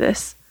can't do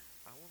this.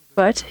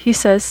 But he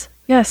says,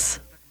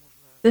 yes,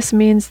 this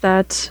means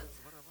that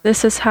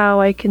this is how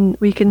we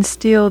can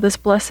steal this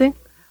blessing.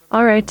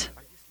 All right.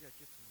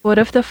 What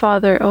if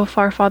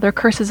our father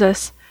curses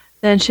us?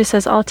 Then she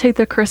says, I'll take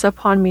the curse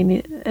upon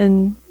me.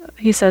 And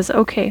he says,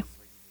 okay.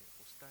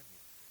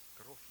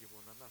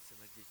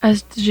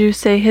 As the Jews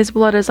say, his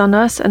blood is on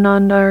us and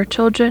on our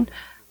children.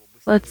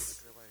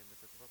 Let's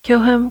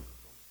kill him.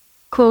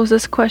 Close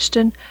this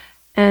question,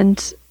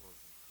 and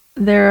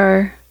there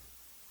are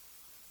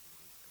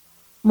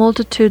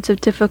multitudes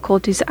of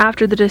difficulties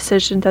after the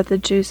decision that the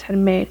Jews had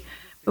made,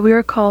 but we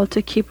are called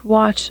to keep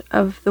watch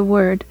of the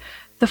word.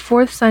 The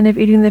fourth sign of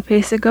eating the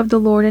Pesach of the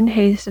Lord in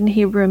haste in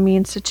Hebrew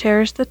means to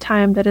cherish the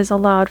time that is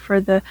allowed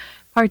for the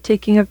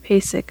partaking of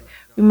Pesach.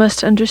 We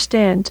must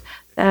understand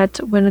that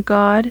when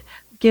God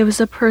gives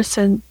a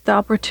person the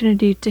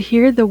opportunity to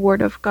hear the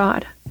word of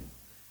God,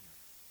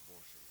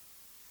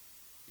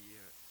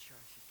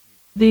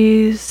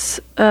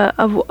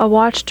 a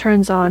watch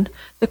turns on,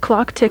 the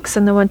clock ticks,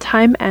 and then when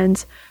time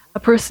ends, a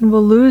person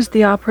will lose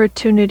the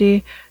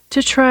opportunity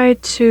to try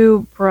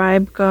to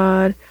bribe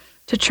God,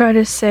 to try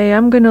to say,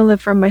 I'm going to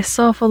live for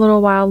myself a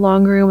little while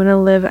longer, I'm going to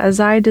live as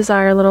I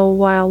desire a little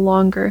while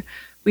longer.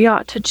 We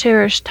ought to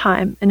cherish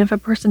time, and if a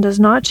person does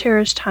not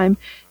cherish time,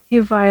 he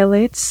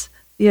violates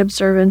the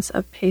observance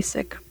of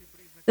Pesach.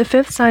 The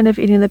fifth sign of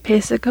eating the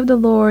Pesach of the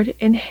Lord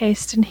in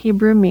haste in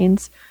Hebrew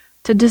means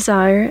to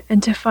desire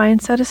and to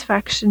find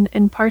satisfaction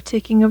in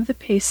partaking of the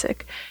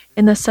Pesach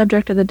in the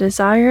subject of the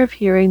desire of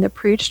hearing the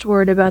preached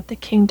word about the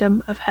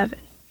kingdom of heaven.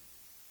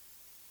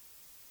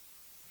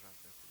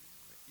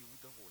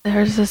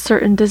 There's a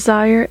certain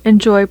desire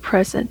and joy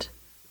present.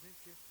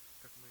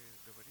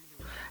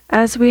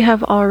 As we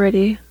have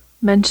already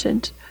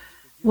mentioned,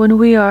 when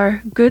we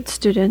are good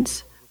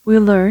students, we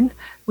learn,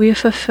 we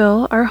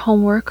fulfill our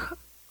homework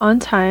on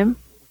time.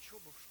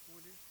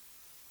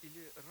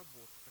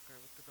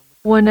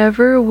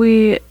 Whenever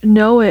we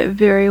know it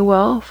very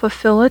well,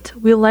 fulfill it,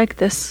 we like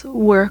this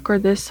work or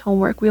this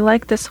homework, we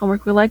like this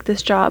homework, we like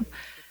this job.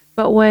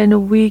 But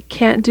when we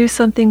can't do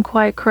something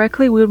quite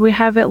correctly, when we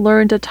haven't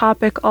learned a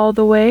topic all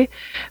the way,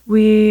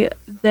 we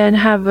then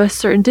have a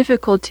certain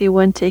difficulty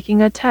when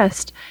taking a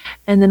test.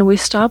 And then we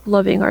stop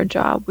loving our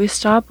job. We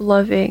stop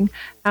loving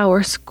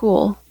our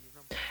school.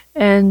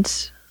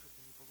 And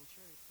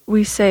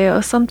we say,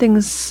 oh,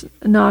 something's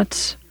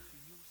not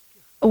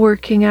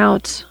working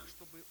out.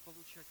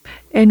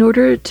 In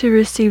order to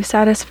receive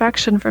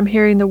satisfaction from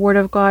hearing the Word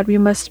of God, we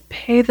must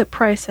pay the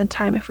price and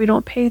time. If we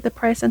don't pay the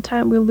price and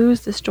time, we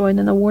lose this joy. And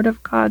then the Word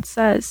of God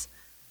says,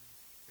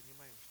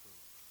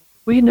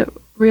 we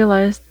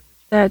realize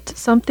that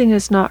something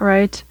is not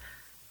right.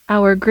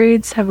 Our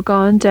grades have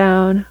gone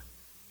down.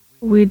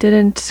 We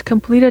didn't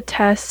complete a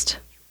test.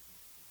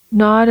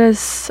 Not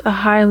as a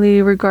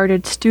highly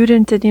regarded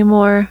student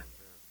anymore.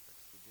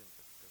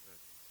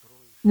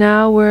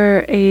 Now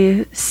we're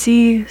a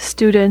C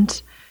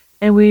student.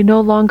 And we no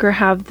longer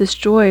have this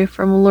joy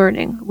from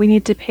learning. We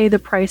need to pay the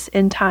price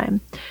in time.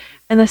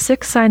 And the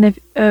sixth sign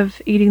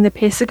of eating the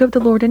Pesach of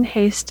the Lord in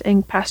haste,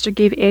 and Pastor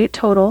gave 8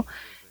 total.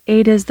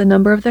 8 is the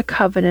number of the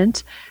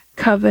covenant.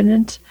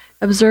 Covenant.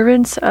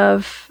 Observance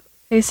of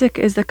Pesach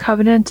is the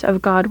covenant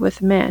of God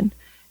with man.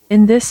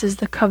 And this is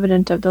the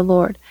covenant of the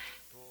Lord.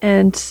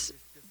 And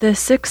the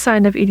sixth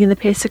sign of eating the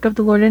Pesach of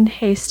the Lord in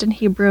haste in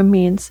Hebrew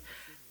means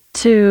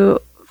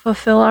to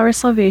fulfill our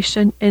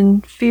salvation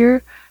in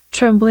fear,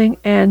 trembling,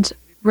 and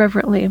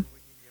reverently.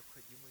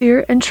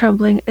 Fear and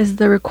trembling is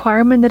the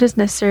requirement that is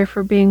necessary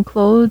for being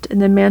clothed in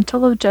the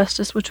mantle of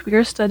justice which we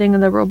are studying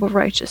in the robe of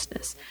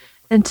righteousness.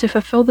 And to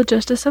fulfill the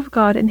justice of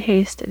God in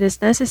haste, it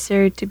is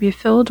necessary to be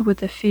filled with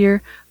the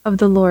fear of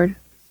the Lord.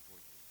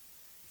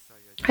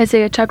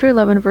 Isaiah chapter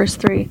 11, verse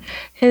 3.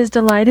 His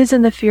delight is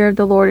in the fear of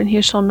the Lord, and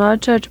he shall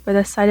not judge by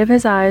the sight of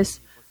his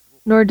eyes,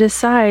 nor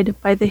decide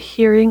by the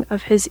hearing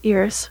of his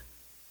ears.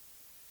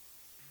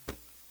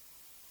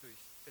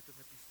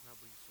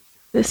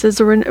 This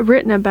is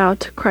written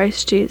about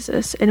Christ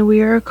Jesus, and we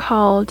are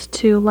called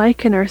to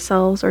liken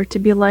ourselves or to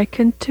be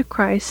likened to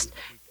Christ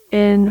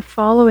in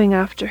following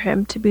after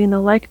him, to be in the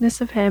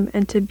likeness of him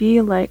and to be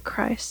like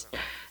Christ,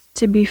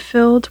 to be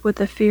filled with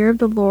the fear of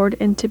the Lord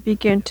and to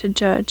begin to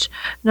judge,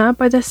 not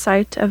by the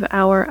sight of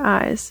our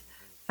eyes.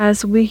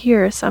 As we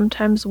hear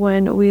sometimes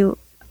when we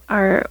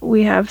are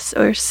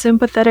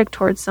sympathetic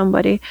towards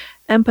somebody,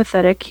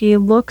 empathetic, he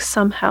looks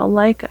somehow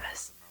like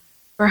us.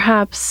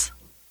 Perhaps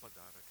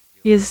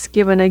he's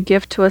given a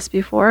gift to us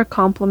before, a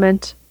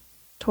compliment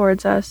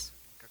towards us.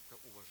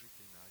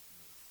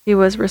 He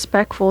was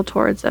respectful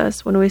towards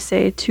us when we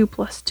say 2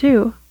 +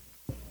 2.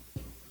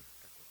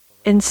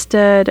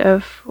 Instead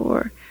of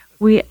 4,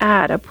 we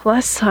add a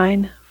plus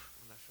sign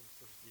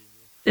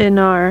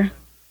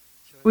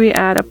we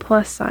add a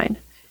plus sign.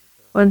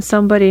 When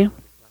somebody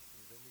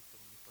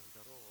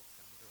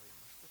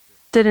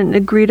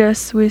didn't greet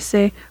us, we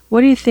say,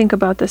 what do you think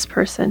about this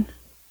person?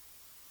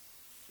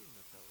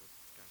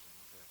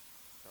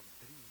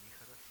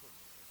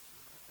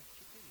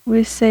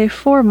 We say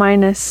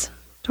 4-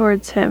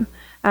 towards him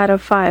out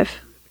of 5.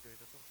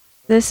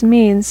 This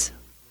means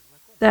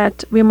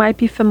that we might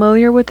be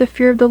familiar with the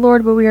fear of the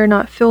Lord, but we are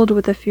not filled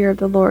with the fear of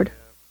the Lord.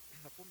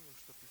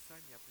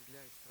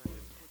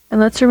 And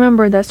let's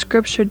remember that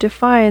Scripture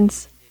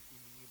defines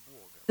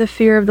the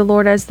fear of the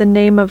Lord as the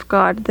name of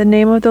God. The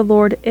name of the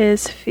Lord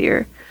is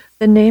fear.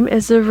 The name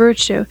is a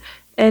virtue.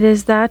 It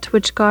is that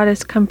which God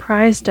is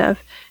comprised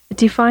of. It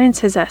defines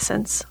his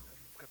essence.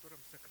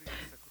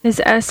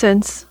 His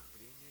essence,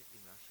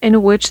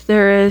 in which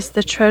there is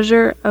the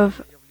treasure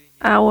of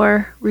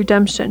our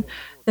redemption.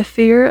 The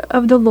fear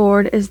of the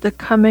Lord is the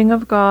coming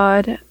of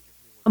God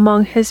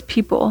among his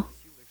people,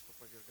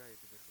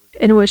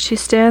 in which he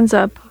stands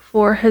up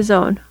for his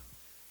own.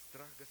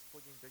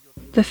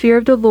 The fear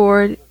of the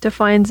Lord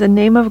defines the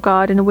name of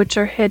God, in which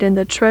are hidden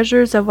the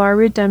treasures of our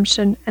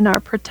redemption and our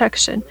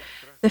protection.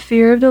 The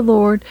fear of the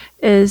Lord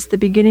is the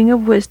beginning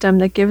of wisdom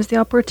that gives the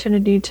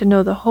opportunity to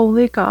know the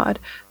holy God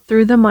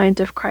through the mind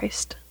of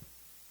Christ.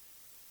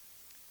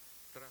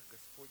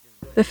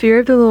 The fear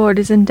of the Lord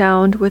is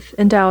endowed with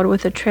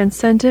a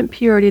transcendent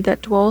purity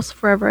that dwells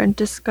forever and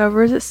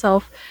discovers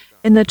itself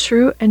in the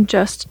true and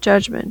just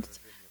judgments.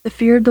 The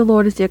fear of the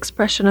Lord is the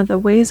expression of the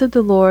ways of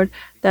the Lord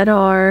that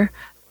are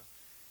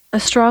a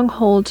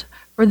stronghold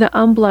for the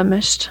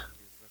unblemished.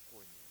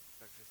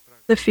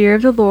 The fear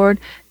of the Lord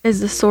is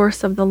the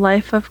source of the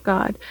life of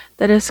God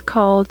that is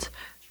called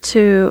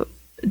to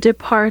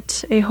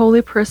depart a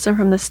holy person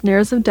from the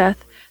snares of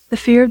death. The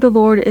fear of the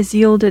Lord is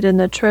yielded in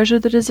the treasure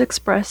that is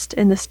expressed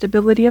in the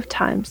stability of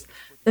times.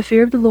 The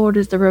fear of the Lord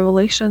is the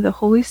revelation of the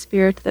Holy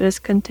Spirit that is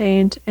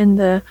contained in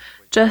the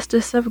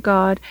justice of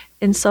God,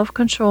 in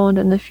self-control, and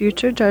in the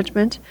future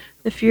judgment.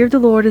 The fear of the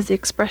Lord is the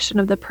expression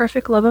of the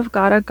perfect love of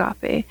God,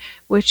 agape,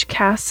 which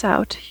casts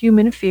out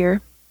human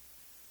fear.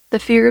 The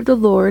fear of the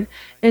Lord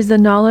is the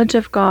knowledge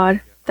of God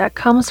that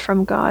comes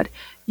from God,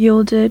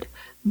 yielded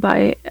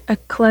by a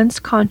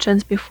cleansed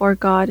conscience before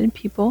God and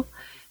people.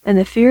 And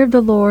the fear of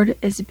the Lord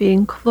is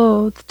being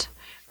clothed,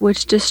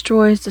 which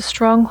destroys the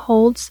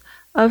strongholds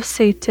of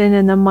Satan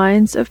in the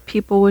minds of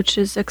people, which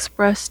is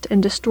expressed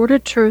in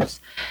distorted truths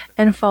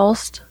and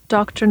false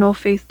doctrinal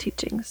faith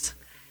teachings.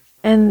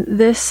 And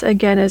this,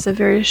 again, is a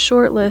very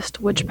short list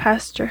which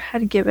Pastor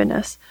had given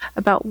us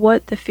about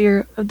what the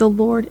fear of the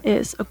Lord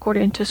is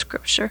according to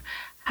Scripture,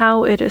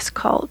 how it is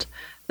called,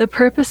 the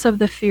purpose of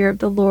the fear of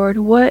the Lord,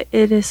 what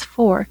it is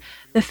for.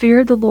 The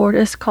fear of the Lord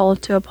is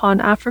called to,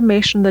 upon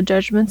affirmation of the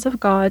judgments of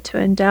God, to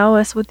endow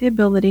us with the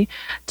ability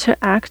to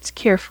act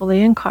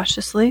carefully and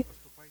cautiously.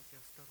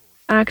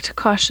 Act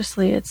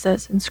cautiously, it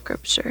says in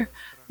Scripture,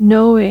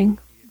 knowing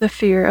the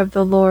fear of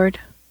the Lord.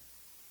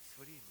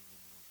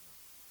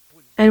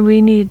 And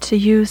we need to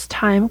use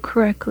time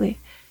correctly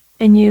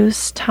and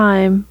use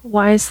time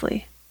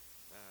wisely.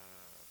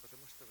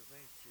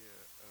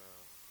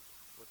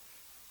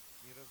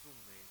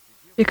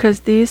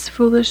 Because these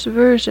foolish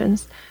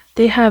virgins,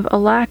 they have a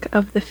lack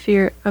of the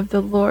fear of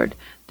the Lord.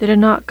 They did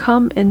not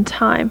come in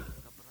time.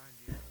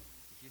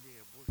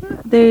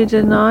 They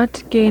did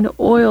not gain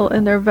oil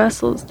in their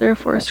vessels.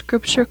 Therefore,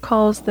 Scripture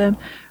calls them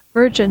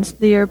virgins.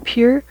 They are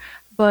pure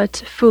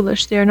but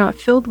foolish. They are not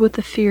filled with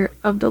the fear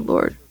of the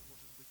Lord.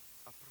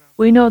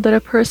 We know that a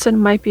person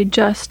might be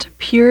just,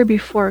 pure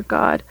before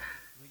God,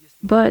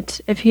 but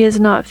if he is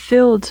not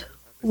filled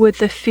with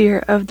the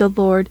fear of the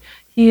Lord,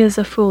 he is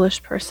a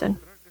foolish person.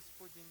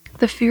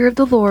 The fear of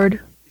the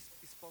Lord,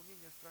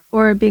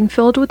 or being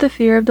filled with the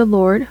fear of the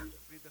Lord,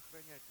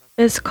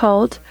 is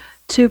called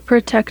to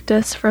protect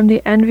us from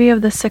the envy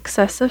of the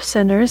success of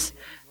sinners.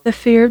 The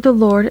fear of the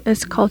Lord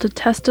is called to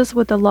test us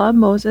with the law of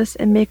Moses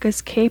and make us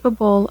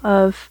capable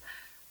of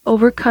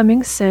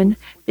overcoming sin.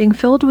 Being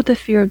filled with the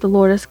fear of the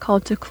Lord is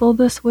called to clothe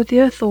us with the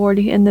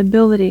authority and the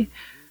ability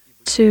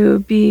to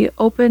be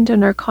opened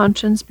in our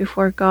conscience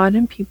before God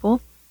and people.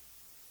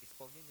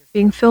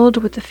 Being filled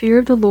with the fear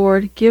of the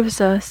Lord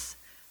gives us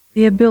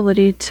the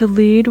ability to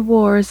lead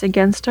wars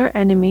against our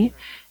enemy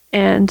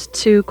and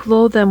to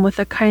clothe them with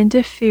a kind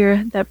of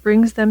fear that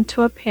brings them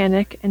to a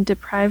panic and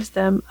deprives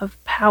them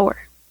of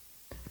power.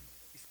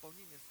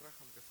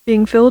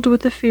 Being filled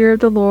with the fear of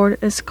the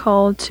Lord is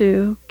called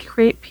to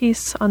create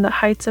peace on the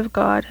heights of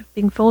God.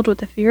 Being filled with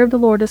the fear of the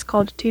Lord is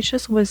called to teach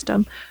us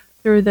wisdom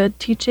through the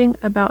teaching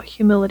about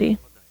humility.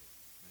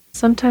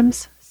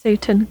 Sometimes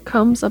Satan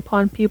comes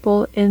upon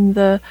people in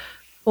the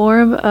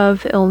form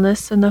of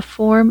illness, in the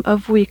form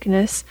of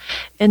weakness,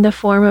 in the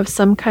form of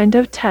some kind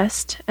of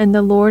test, and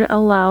the Lord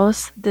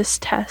allows this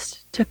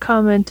test to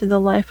come into the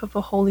life of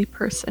a holy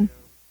person.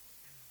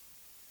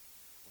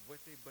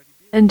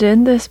 And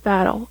in this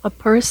battle, a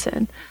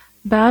person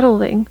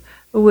battling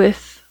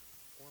with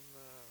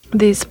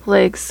these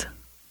plagues,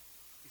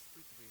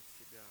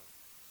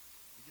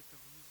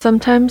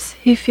 sometimes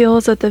he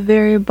feels at the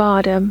very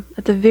bottom,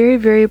 at the very,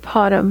 very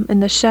bottom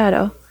in the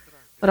shadow,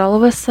 but all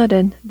of a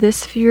sudden,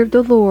 this fear of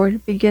the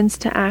Lord begins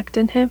to act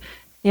in him.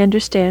 He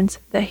understands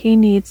that he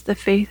needs the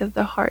faith of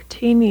the heart.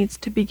 He needs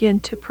to begin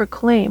to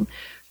proclaim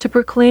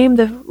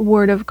the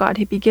word of God.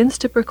 He begins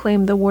to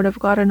proclaim the word of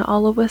God, and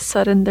all of a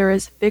sudden there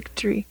is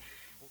victory.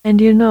 And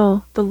you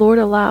know, the Lord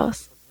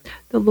allows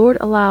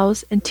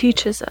and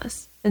teaches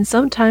us. And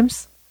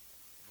sometimes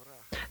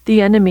the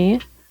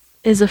enemy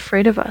is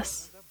afraid of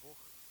us.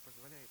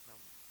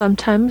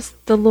 Sometimes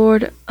the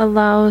Lord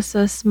allows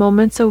us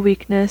moments of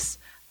weakness,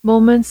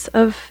 moments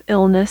of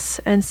illness,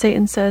 and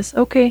Satan says,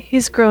 okay,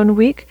 he's grown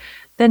weak,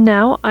 then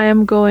now I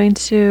am going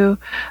to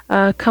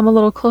come a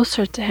little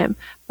closer to him.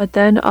 But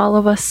then all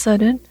of a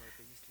sudden,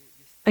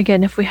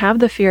 again, if we have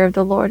the fear of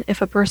the Lord,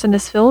 if a person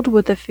is filled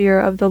with the fear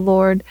of the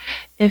Lord,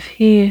 if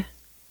he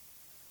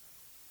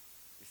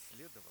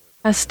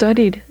has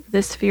studied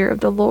this fear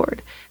of the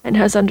Lord and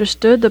has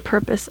understood the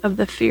purpose of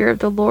the fear of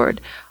the Lord,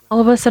 all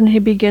of a sudden he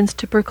begins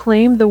to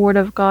proclaim the word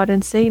of God,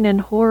 and Satan in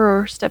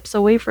horror steps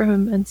away from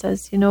him and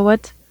says, you know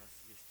what?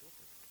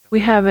 We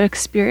have an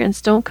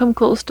experience. Don't come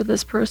close to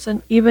this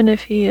person, even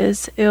if he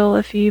is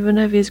ill, even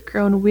if he's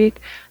grown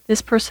weak.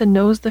 This person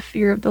knows the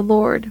fear of the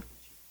Lord.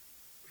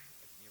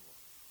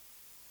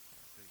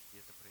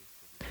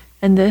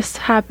 And this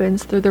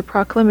happens through the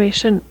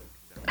proclamation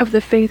of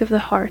the faith of the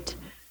heart.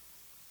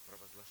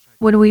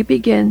 When we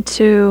begin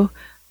to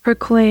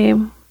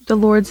proclaim the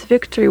Lord's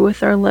victory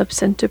with our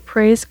lips and to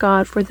praise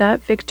God for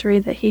that victory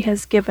that He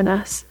has given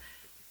us,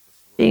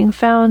 being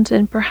found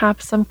in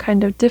perhaps some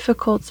kind of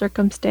difficult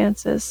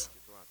circumstances.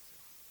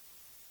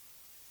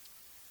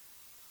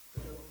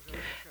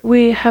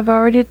 We have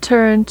already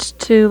turned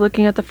to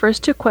looking at the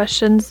first two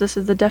questions. This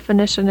is the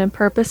definition and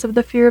purpose of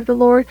the fear of the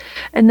Lord.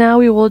 And now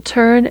we will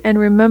turn and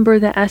remember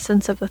the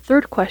essence of the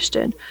third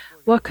question.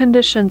 What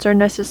conditions are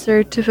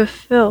necessary to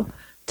fulfill,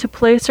 to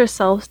place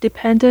ourselves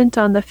dependent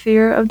on the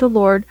fear of the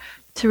Lord,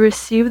 to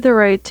receive the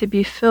right to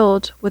be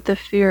filled with the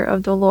fear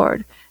of the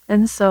Lord?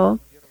 And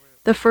so,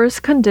 the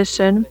first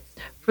condition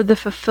for the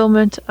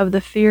fulfillment of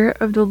the fear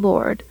of the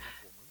Lord,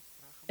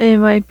 it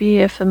might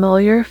be a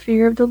familiar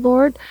fear of the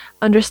Lord,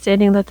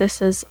 understanding that this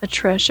is a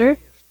treasure,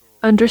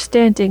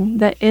 understanding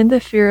that in the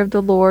fear of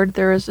the Lord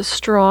there is a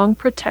strong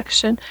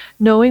protection,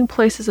 knowing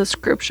places of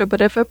Scripture. But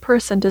if a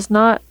person does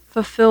not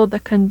fulfill the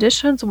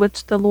conditions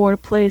which the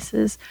Lord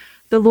places,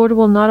 the Lord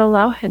will not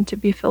allow him to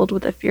be filled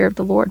with the fear of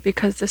the Lord,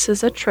 because this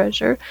is a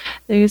treasure.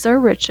 These are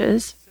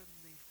riches.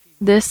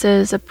 This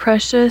is a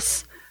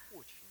precious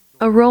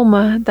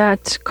aroma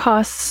that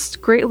costs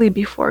greatly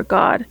before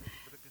God.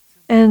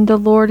 And the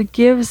Lord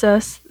gives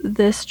us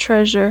this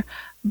treasure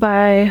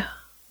by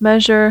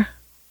measure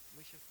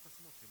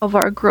of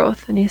our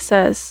growth. And he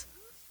says,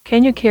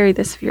 can you carry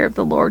this fear of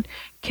the Lord?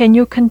 Can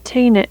you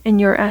contain it in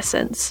your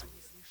essence?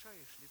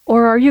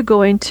 Or are you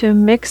going to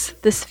mix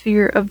this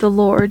fear of the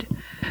Lord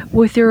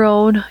with your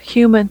own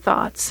human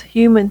thoughts,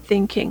 human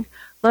thinking?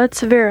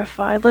 Let's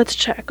verify, let's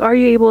check. Are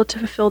you able to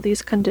fulfill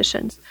these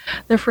conditions?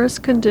 The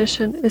first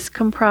condition is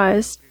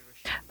comprised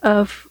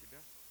of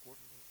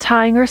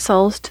tying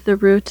ourselves to the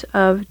root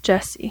of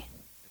Jesse.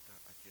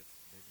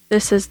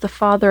 This is the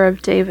father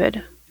of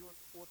David.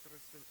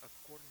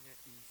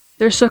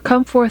 There shall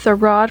come forth a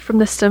rod from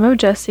the stem of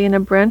Jesse, and a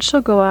branch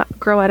shall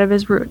grow out of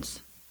his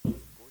roots.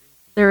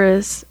 There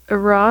is a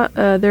rod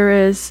and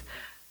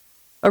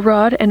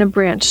a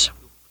branch,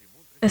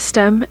 a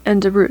stem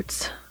and the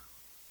roots.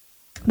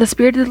 The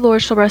Spirit of the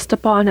Lord shall rest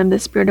upon him, the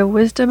Spirit of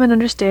wisdom and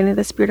understanding,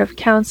 the Spirit of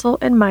counsel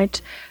and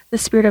might, the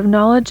Spirit of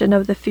knowledge and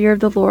of the fear of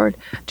the Lord.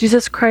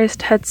 Jesus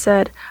Christ had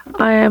said,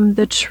 I am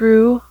the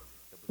true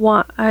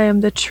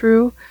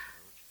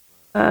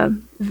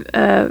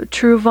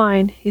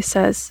vine, he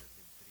says.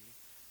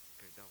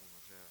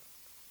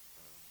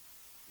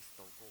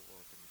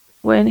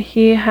 When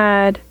he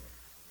had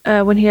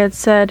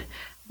said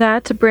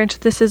that branch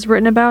this is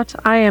written about,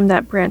 I am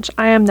that branch,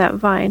 I am that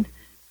vine.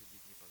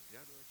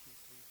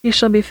 He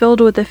shall be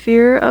filled with the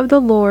fear of the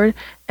Lord,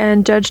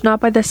 and judged not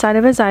by the sight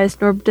of his eyes,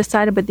 nor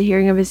decided by the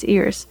hearing of his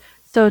ears.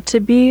 So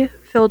to be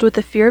filled with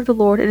the fear of the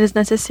Lord, it is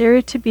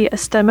necessary to be a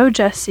stem of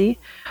Jesse,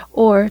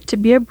 or to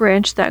be a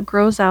branch that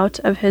grows out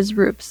of his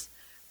roots,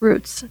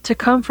 to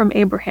come from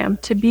Abraham,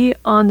 to be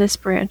on this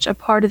branch, a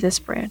part of this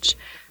branch.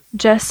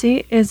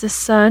 Jesse is the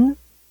son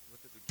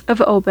of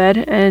Obed,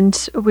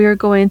 and we are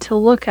going to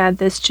look at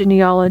this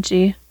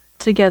genealogy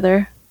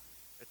together,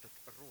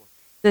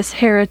 this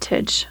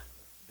heritage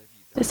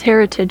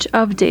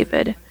of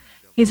David.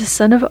 He's the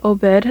son of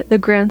Obed, the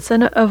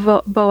grandson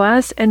of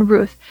Boaz and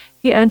Ruth.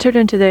 He entered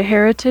into the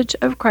heritage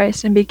of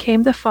Christ and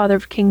became the father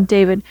of King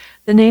David.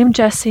 The name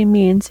Jesse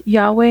means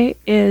Yahweh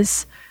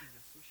is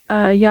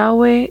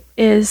Alpha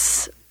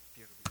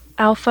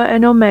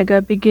and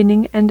Omega,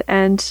 beginning and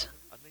end,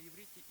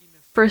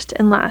 first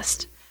and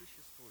last.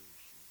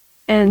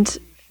 And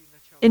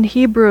in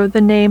Hebrew,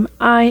 the name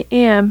I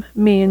am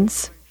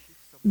means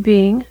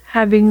being,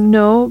 having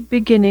no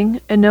beginning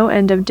and no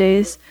end of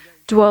days,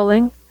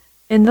 dwelling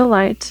in the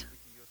light,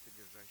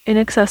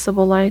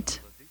 inaccessible light,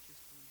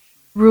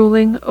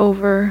 ruling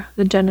over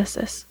the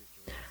Genesis.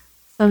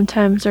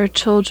 Sometimes our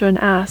children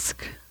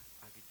ask,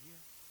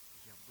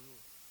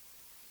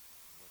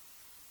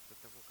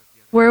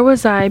 where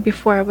was I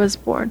before I was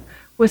born?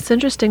 What's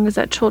interesting is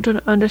that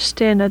children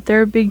understand that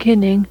their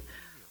beginning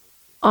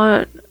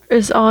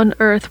is on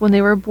earth when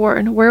they were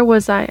born. Where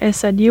was I? I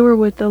said, you were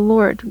with the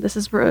Lord. This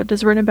is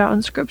written about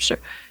in Scripture.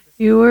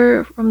 You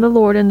were from the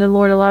Lord, and the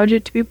Lord allowed you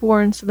to be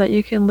born so that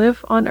you can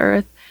live on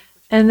earth.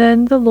 And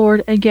then the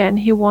Lord, again,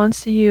 he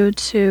wants you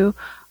to,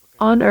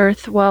 on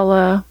earth,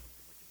 while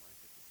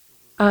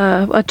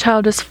a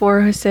child is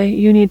 4, who say,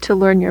 you need to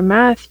learn your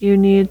math, you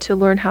need to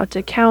learn how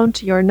to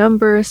count your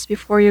numbers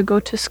before you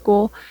go to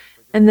school.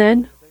 And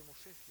then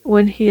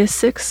when he is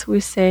 6, we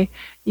say,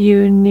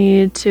 you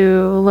need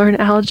to learn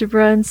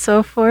algebra and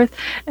so forth.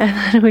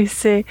 And then we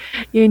say,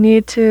 you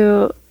need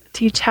to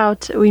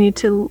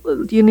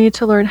you need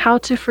to learn how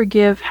to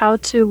forgive, how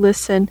to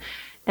listen.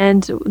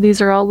 And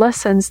these are all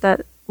lessons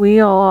that we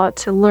all ought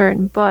to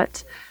learn.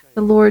 But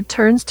the Lord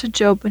turns to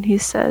Job and he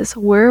says,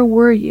 where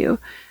were you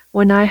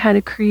when I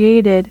had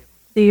created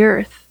the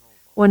earth,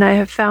 when I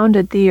have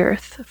founded the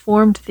earth,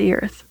 formed the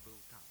earth?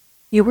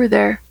 You were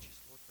there.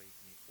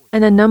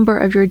 And the number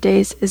of your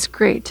days is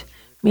great,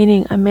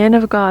 meaning a man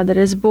of God that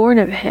is born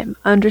of him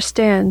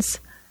understands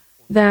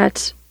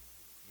that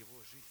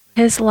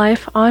his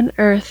life on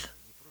earth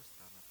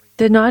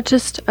did not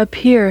just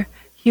appear.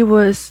 He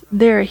was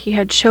there. He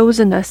had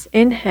chosen us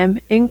in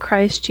him, in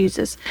Christ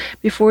Jesus.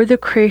 Before the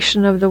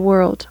creation of the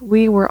world,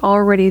 we were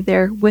already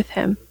there with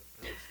him.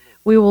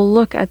 We will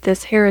look at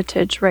this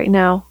heritage right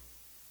now.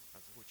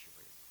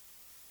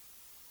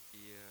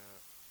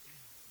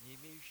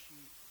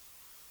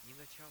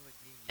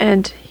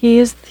 And he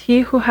is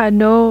he who had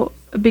no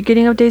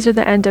beginning of days or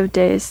the end of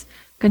days,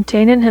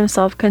 contained in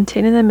himself,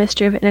 contained in the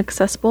mystery of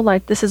inaccessible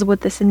light. This is what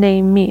this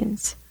name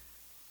means.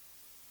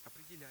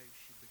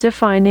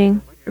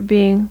 Defining our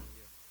being,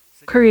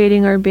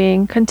 creating our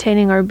being,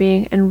 containing our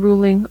being, and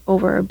ruling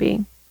over our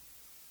being.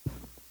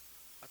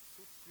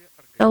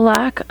 The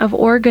lack of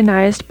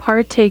organized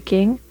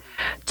partaking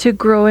to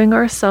growing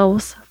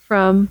ourselves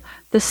from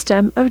the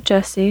stem of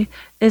Jesse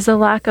is a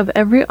lack of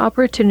every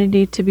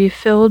opportunity to be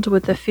filled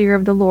with the fear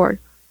of the Lord.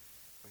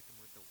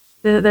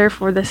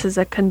 Therefore, this is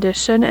a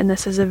condition, and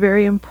this is a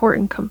very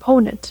important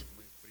component.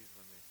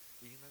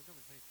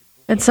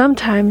 And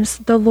sometimes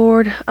the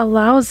Lord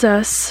allows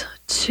us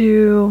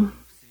to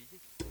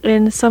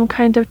in some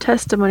kind of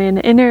testimony, an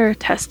inner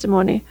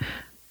testimony,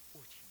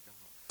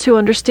 to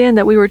understand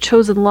that we were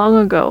chosen long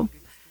ago.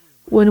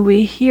 When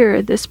we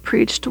hear this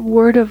preached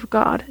word of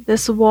God,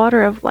 this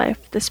water of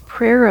life, this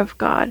prayer of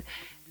God,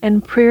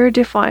 and prayer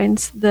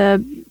defines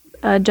the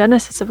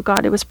genesis of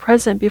God. It was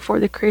present before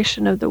the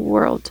creation of the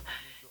world.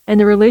 And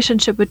the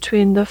relationship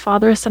between the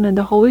Father, Son, and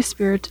the Holy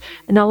Spirit,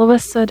 and all of a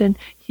sudden,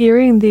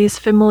 hearing these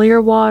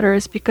familiar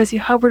waters, because He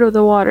hovered over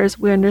the waters,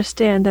 we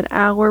understand that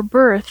our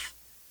birth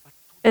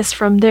is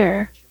from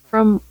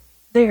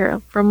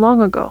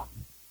long ago.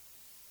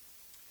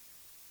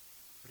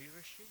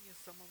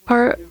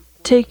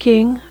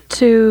 Partaking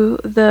to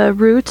the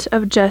root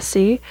of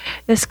Jesse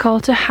is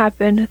called to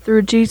happen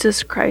through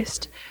Jesus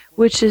Christ,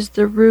 which is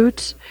the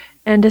root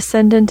and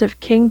descendant of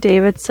King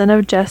David, son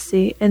of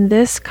Jesse, and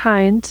this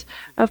kind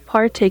of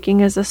partaking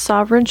is a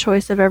sovereign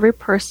choice of every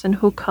person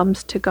who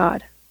comes to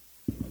God.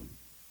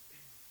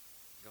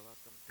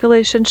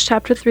 Galatians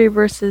chapter 3,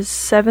 verses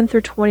 7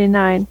 through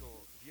 29.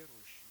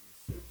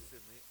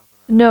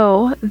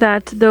 Know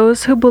that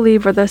those who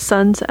believe are the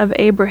sons of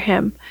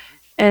Abraham,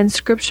 and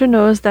Scripture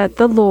knows that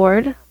the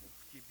Lord,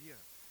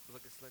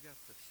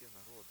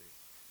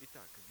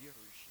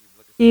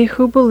 he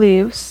who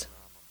believes,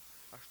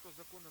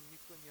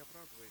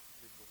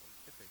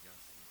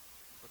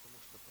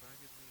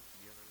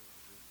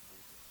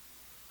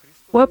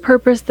 what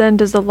purpose then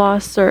does the law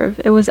serve?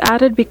 It was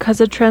added because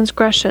of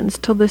transgressions,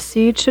 till the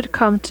seed should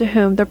come to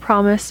whom the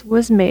promise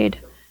was made.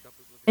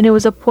 And it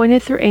was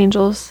appointed through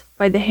angels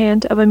by the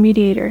hand of a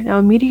mediator. Now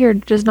a mediator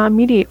does not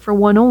mediate for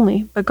one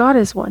only, but God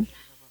is one.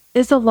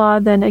 Is the law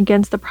then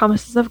against the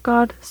promises of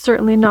God?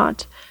 Certainly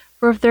not.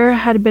 For if there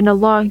had been a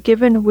law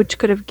given which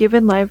could have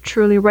given life,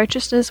 truly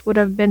righteousness would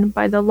have been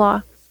by the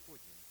law.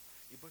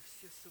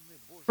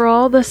 For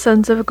all the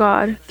sons of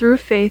God, through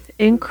faith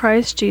in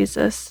Christ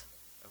Jesus,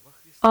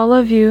 all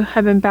of you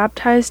have been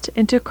baptized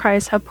into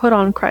Christ, have put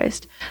on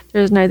Christ.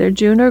 There is neither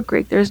Jew nor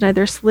Greek, there is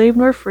neither slave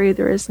nor free,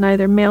 there is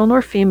neither male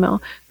nor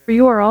female, for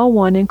you are all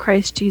one in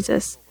Christ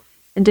Jesus.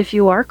 And if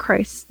you are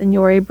Christ, then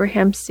you are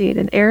Abraham's seed,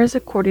 and heirs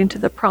according to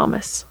the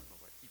promise.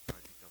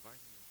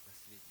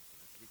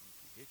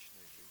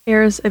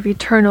 Heirs of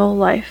eternal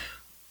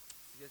life.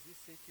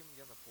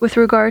 With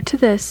regard to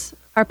this,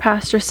 our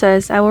pastor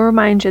says, I will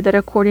remind you that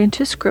according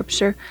to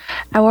Scripture,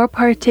 our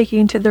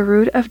partaking to the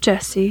root of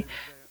Jesse,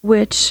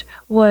 which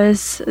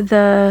was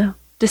the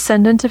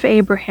descendant of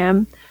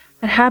Abraham,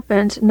 had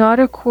happened not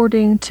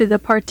according to the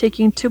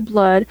partaking to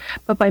blood,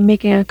 but by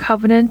making a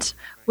covenant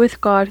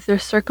with God through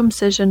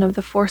circumcision of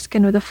the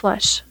foreskin of the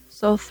flesh.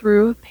 So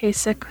through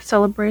Pesach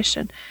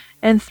celebration.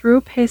 And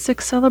through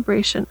Pesach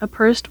celebration,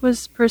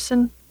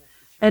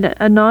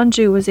 a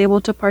non-Jew was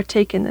able to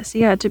partake in this.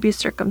 He had to be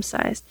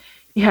circumcised.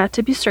 He had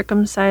to be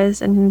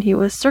circumcised, and when he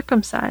was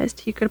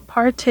circumcised, he could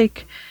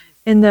partake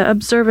in the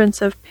observance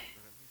of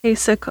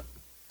Pesach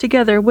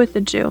together with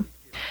the Jew.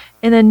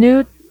 In the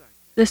New,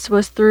 this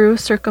was through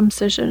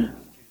circumcision,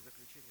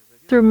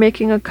 through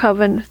making a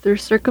covenant, through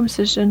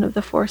circumcision of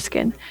the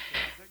foreskin.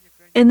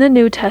 In the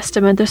New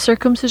Testament, the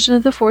circumcision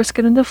of the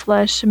foreskin of the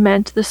flesh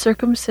meant the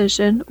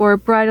circumcision or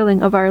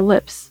bridling of our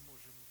lips.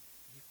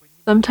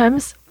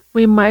 Sometimes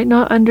we might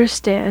not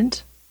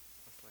understand,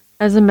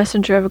 as the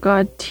messenger of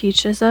God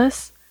teaches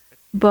us,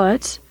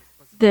 but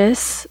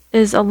this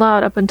is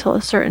allowed up until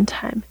a certain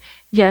time.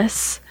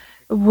 Yes,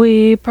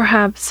 we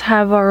perhaps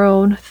have our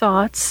own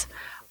thoughts.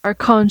 Our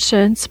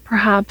conscience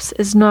perhaps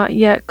is not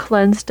yet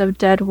cleansed of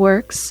dead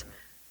works.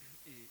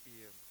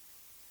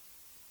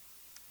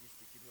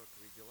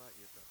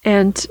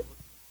 And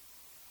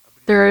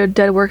there are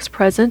dead works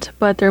present,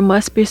 but there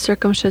must be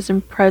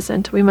circumcision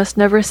present. We must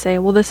never say,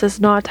 well, this is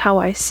not how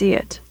I see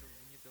it.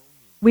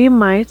 We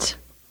might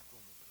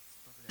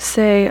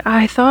say,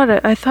 I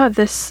thought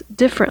this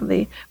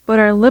differently, but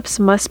our lips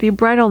must be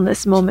bridled in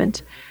this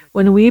moment.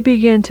 When we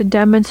begin to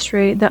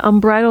demonstrate the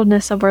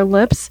unbridledness of our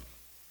lips,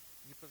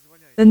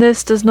 then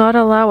this does not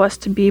allow us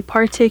to be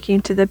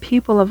partaking to the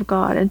people of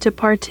God and to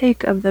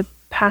partake of the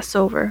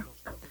Passover.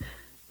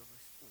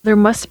 There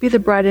must be the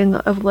bridling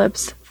of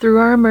lips through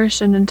our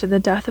immersion into the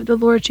death of the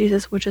Lord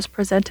Jesus, which is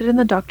presented in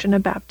the doctrine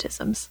of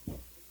baptisms.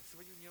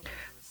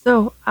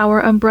 So,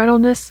 our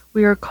unbridledness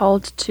we are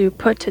called to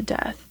put to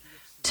death,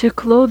 to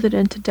clothe it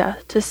into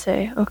death, to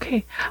say,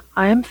 okay,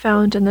 I am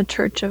found in the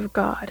church of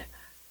God.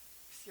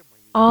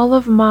 All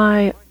of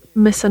my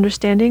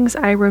misunderstandings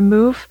I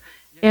remove,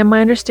 and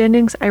my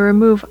understandings I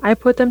remove. I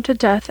put them to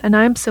death, and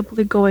I am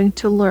simply going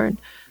to learn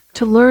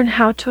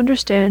how to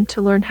understand,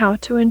 to learn how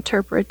to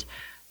interpret,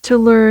 to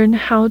learn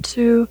how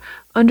to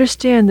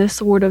understand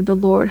this word of the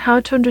Lord, how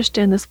to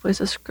understand this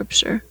place of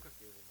Scripture.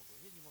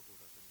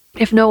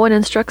 If no one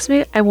instructs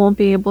me, I won't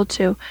be able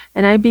to,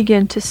 and I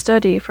begin to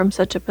study from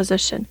such a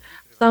position.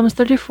 Psalms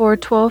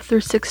 34:12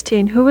 through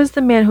 16. Who is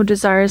the man who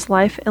desires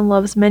life and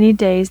loves many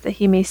days that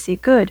he may see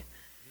good?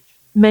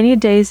 Many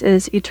days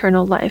is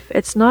eternal life.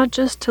 It's not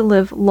just to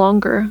live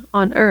longer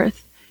on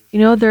earth.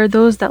 There are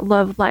those that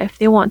love life.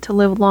 They want to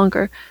live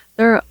longer.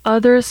 There are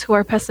others who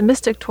are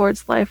pessimistic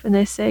towards life, and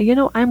they say,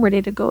 I'm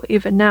ready to go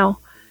even now,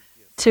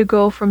 to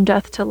go from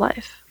death to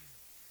life.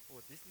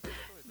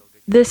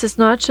 This is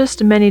not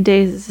just many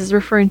days, this is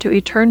referring to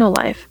eternal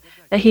life,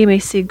 that he may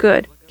see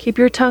good. Keep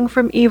your tongue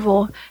from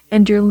evil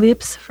and your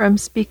lips from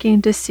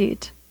speaking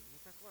deceit.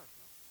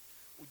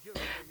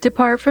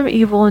 Depart from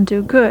evil and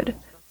do good.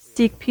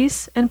 Seek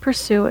peace and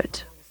pursue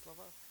it.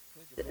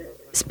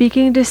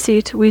 Speaking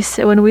deceit,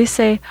 when we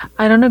say,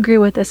 I don't agree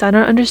with this, I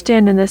don't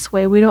understand in this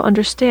way, we don't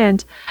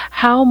understand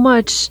how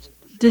much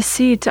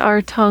deceit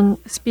our tongue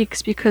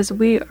speaks, because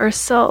we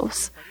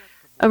ourselves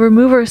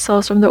remove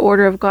ourselves from the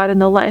order of God and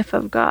the life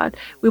of God.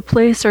 We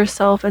place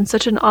ourselves in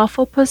such an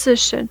awful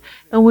position,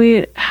 and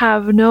we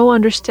have no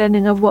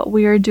understanding of what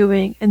we are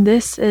doing. And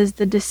this is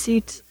the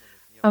deceit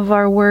of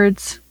our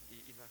words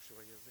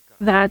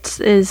that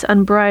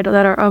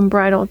are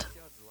unbridled.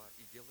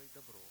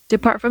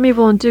 Depart from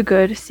evil and do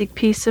good, seek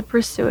peace and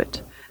pursue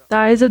it. The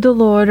eyes of the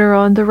Lord are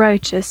on the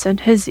righteous,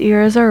 and his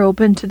ears are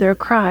open to their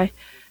cry.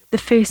 The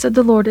face of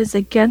the Lord is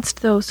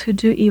against those who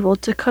do evil,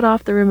 to cut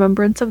off the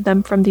remembrance of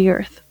them from the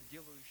earth.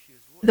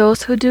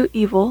 Those who do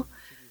evil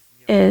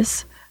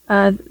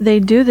they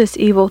do this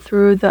evil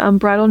through the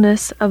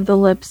unbridledness of the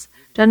lips.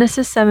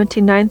 Genesis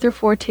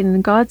 17:9-14.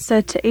 And God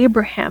said to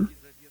Abraham,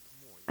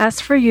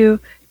 As for you,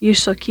 you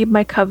shall keep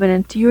my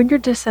covenant, you and your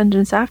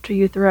descendants after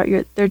you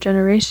throughout their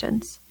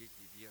generations.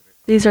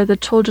 These are the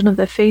children of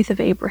the faith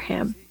of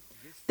Abraham.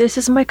 This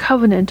is my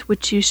covenant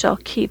which you shall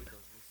keep,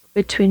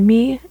 between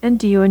me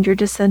and you and your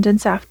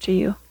descendants after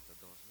you.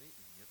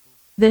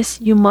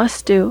 This you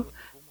must do,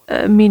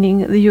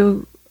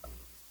 meaning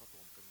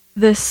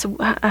this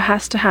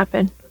has to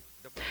happen.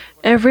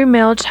 Every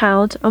male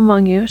child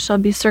among you shall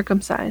be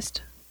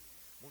circumcised.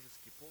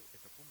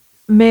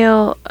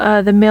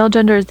 The male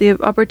gender is the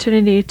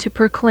opportunity to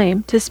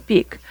proclaim, to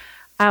speak.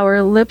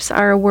 Our lips,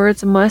 our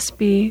words must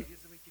be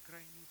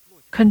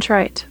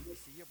contrite.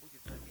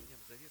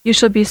 You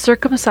shall be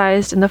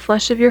circumcised in the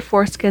flesh of your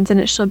foreskins, and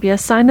it shall be a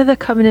sign of the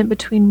covenant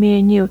between me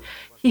and you.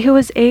 He who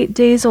is 8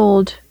 days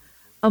old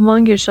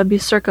among you shall be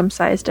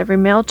circumcised, every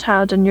male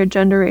child in your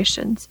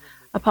generations.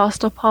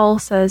 Apostle Paul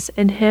says,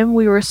 In him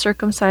we were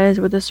circumcised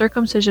with a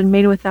circumcision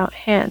made without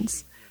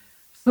hands,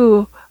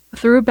 who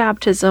through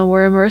baptism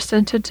were immersed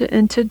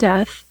into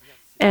death,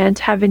 and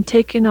having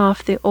taken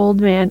off the old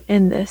man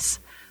in this.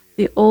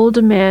 The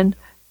old man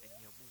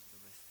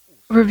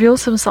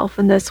reveals himself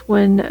in this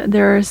when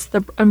there's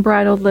the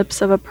unbridled lips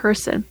of a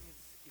person.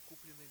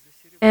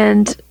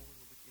 And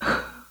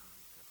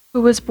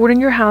who was born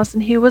in your house,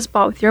 and he was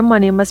bought with your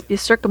money, must be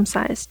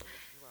circumcised.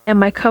 And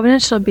my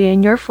covenant shall be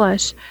in your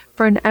flesh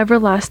for an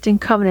everlasting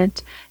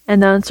covenant.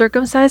 And the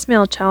uncircumcised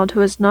male child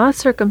who is not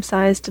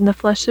circumcised in the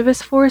flesh of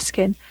his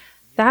foreskin,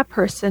 that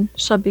person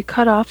shall be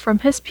cut off from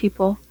his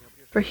people,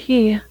 for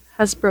he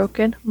has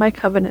broken my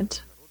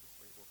covenant.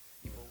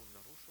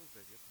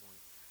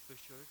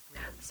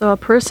 So a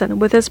person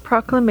with his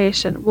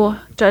proclamation will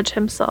judge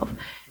himself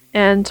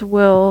and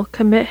will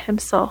commit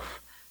himself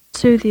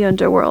to the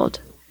underworld.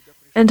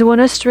 And when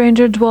a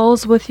stranger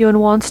dwells with you and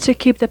wants to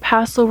keep the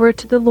Passover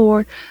to the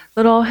Lord,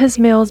 let all his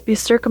males be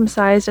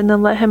circumcised, and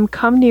then let him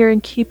come near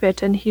and keep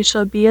it, and he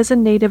shall be as a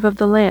native of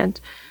the land.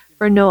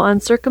 For no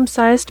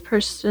uncircumcised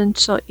person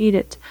shall eat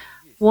it.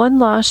 One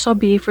law shall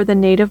be for the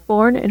native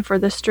born and for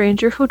the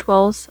stranger who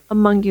dwells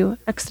among you.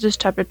 Exodus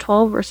chapter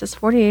 12, verses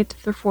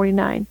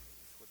 48-49.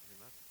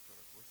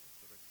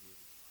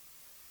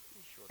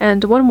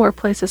 And one more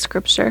place of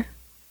scripture.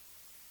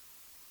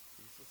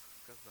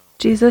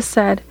 Jesus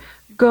said,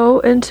 Go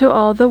into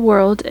all the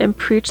world and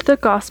preach the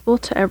gospel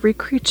to every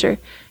creature.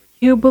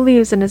 He who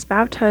believes and is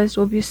baptized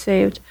will be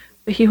saved,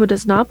 but he who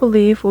does not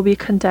believe will be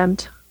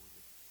condemned.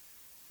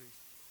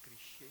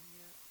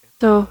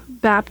 So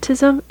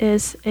baptism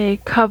is a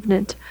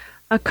covenant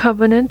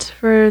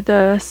for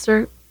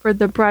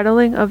the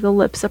bridling of the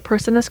lips. A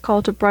person is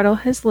called to bridle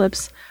his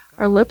lips.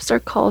 Our lips are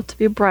called to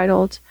be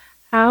bridled.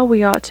 How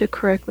we ought to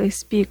correctly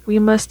speak. We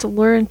must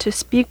learn to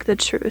speak the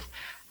truth,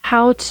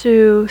 how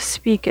to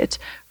speak it.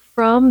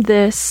 From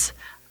this,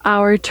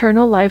 our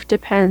eternal life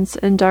depends,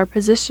 and our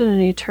position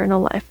in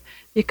eternal life,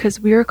 because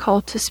we are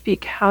called to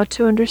speak, how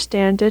to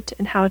understand it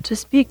and how to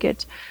speak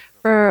it.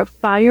 For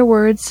by your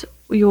words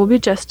you will be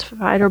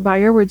justified, or by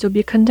your words you'll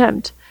be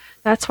condemned.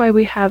 That's why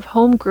we have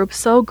home group,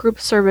 cell group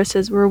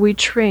services where we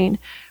train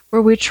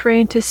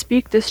to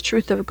speak this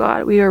truth of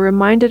God. We are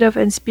reminded of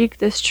and speak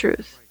this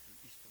truth.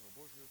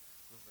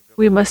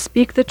 We must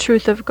speak the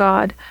truth of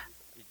God.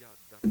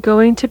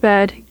 Going to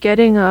bed,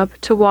 getting up,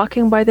 to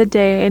walking by the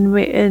day, and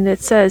it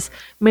says,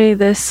 may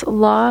this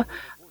law,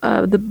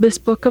 this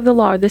book of the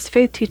law, this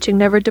faith teaching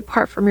never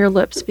depart from your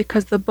lips,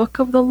 because the book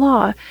of the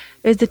law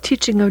is the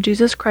teaching of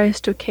Jesus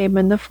Christ who came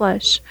in the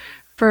flesh.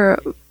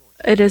 For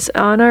it is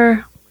in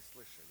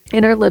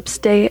our lips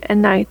day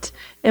and night.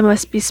 It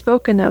must be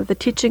spoken of. The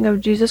teaching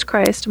of Jesus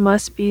Christ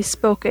must be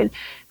spoken.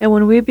 And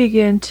when we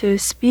begin to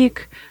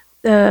speak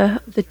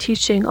the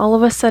teaching, all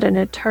of a sudden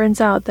it turns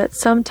out that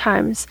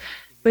sometimes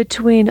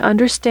between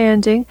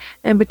understanding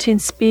and between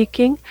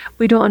speaking,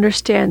 we don't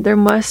understand. There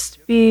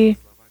must be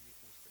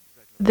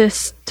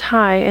this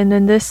tie, and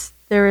then this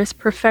there is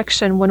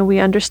perfection when we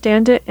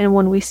understand it and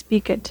when we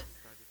speak it.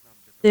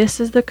 This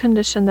is the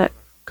condition that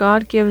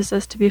God gives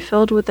us to be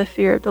filled with the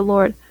fear of the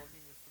Lord.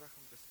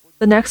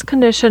 The next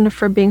condition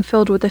for being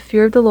filled with the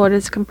fear of the Lord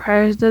is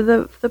comprised of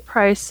the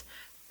price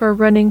for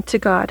running to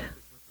God.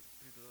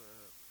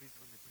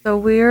 So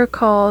we are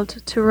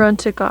called to run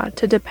to God,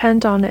 to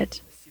depend on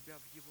it,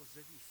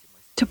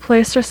 to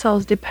place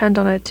ourselves depend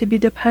on it, to be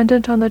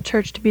dependent on the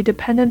church, to be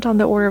dependent on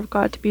the order of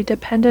God, to be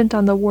dependent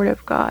on the word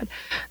of God,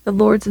 the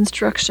Lord's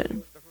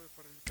instruction.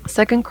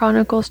 2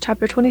 Chronicles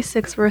chapter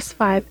 26 verse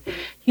 5.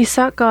 He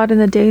sought God in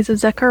the days of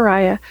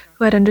Zechariah,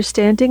 who had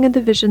understanding in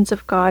the visions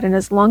of God, and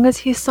as long as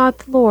he sought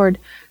the Lord,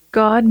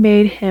 God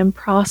made him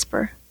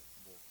prosper.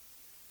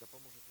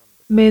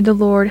 May the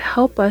Lord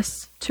help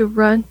us to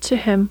run to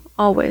him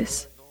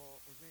always.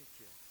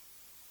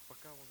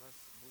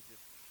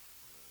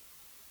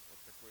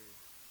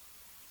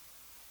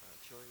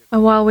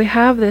 And while we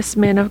have this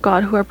man of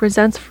God who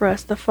represents for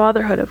us the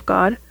fatherhood of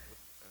God,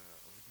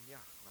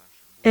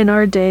 in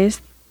our days,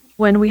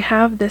 when we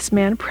have this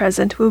man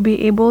present, we'll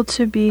be able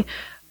to be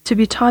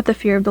taught the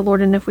fear of the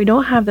Lord. And if we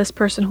don't have this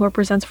person who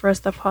represents for us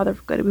the Father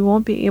of good, we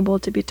won't be able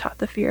to be taught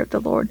the fear of the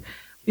Lord.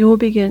 We will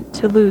begin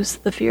to lose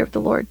the fear of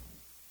the Lord.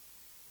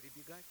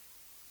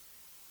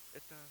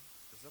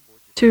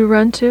 To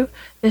run to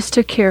is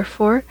to care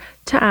for,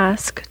 to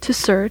ask, to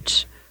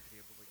search,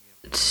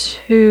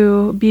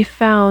 to be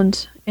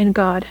found in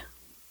God.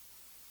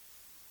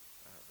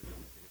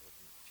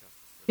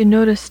 You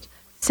noticed,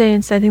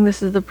 saints, I think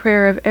this is the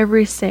prayer of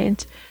every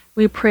saint.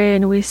 We pray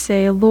and we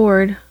say,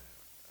 Lord,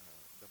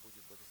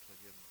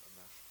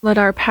 let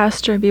our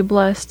pastor be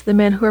blessed, the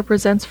man who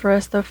represents for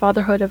us the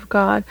fatherhood of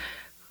God,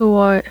 who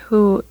are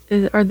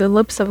the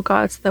lips of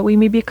God, so that we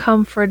may be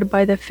comforted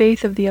by the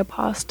faith of the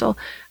apostle,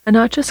 and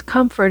not just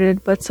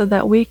comforted, but so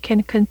that we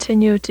can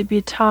continue to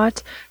be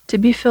taught, to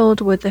be filled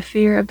with the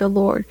fear of the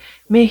Lord.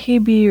 May he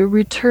be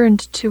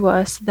returned to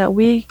us, that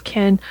we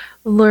can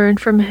learn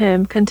from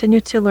him,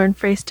 continue to learn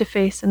face to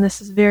face, and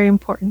this is very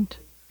important.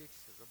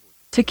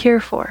 To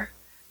care for.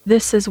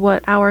 This is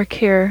what our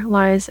care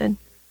lies in.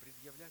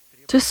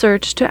 To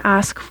search, to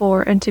ask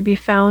for, and to be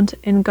found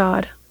in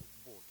God.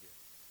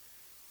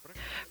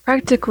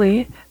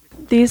 Practically,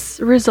 these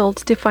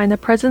results define the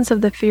presence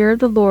of the fear of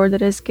the Lord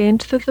that is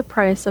gained through the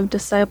price of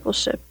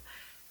discipleship.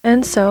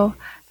 And so,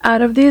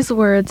 out of these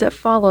words, it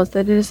follows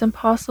that it is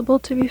impossible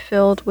to be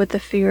filled with the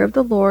fear of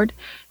the Lord,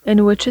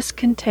 in which is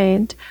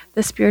contained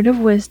the spirit of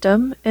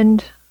wisdom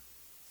and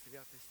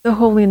the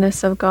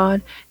holiness of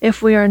God,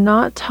 if we are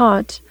not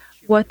taught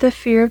what the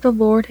fear of the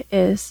Lord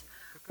is,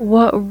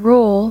 what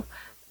role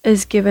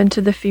is given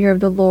to the fear of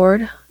the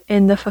Lord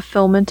in the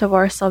fulfillment of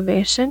our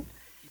salvation,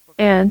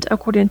 and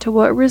according to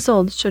what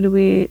results should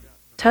we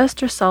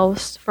test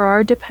ourselves for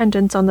our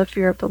dependence on the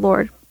fear of the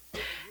Lord.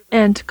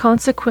 And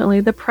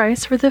consequently, the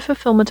price for the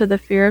fulfillment of the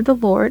fear of the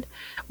Lord,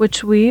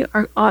 which we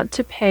ought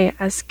to pay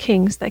as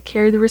kings that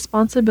carry the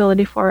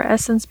responsibility for our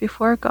essence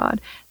before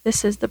God,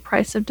 this is the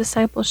price of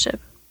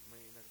discipleship.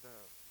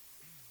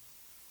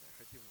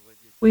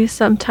 We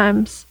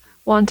sometimes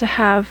want to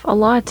have a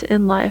lot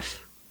in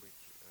life.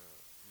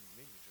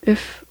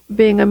 If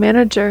being a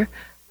manager,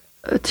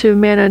 to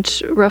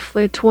manage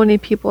roughly 20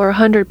 people or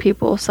 100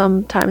 people,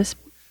 sometimes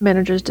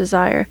managers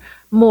desire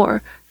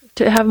more.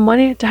 To have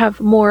money, to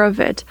have more of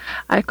it.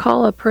 I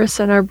call a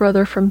person, our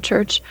brother from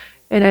church,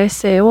 and I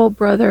say, well,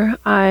 brother,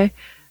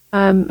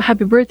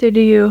 happy birthday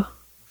to you.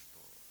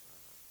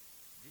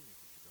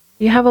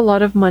 You have a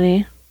lot of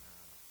money.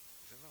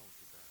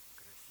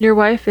 Your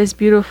wife is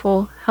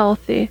beautiful,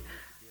 healthy.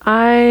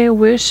 I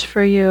wish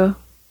for you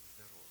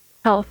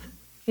health.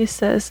 He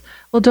says,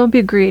 well, don't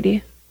be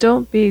greedy.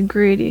 Don't be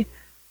greedy.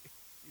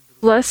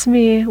 Bless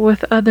me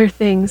with other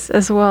things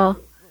as well.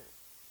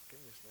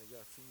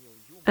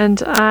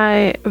 And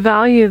I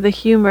value the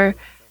humor,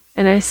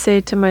 and I say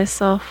to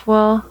myself,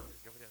 well,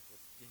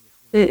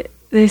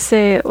 they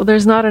say, well,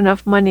 there's not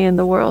enough money in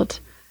the world.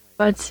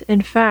 But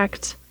in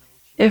fact,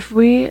 if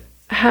we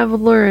have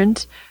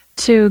learned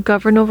to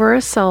govern over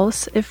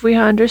ourselves, if we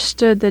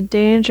understood the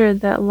danger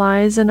that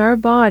lies in our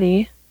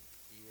body,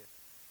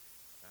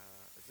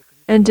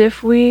 and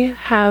if we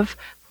have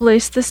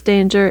placed this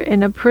danger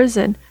in a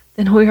prison,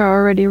 then we are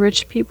already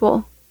rich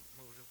people.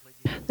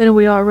 Then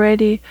we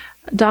already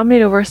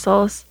dominate over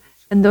ourselves,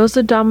 and those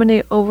that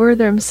dominate over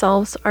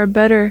themselves are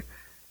better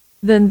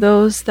than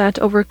those that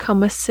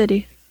overcome a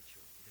city.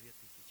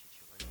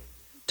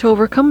 To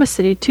overcome a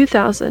city,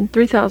 2,000,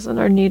 3,000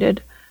 are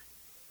needed.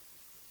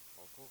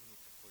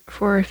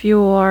 For if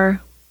you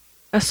are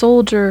a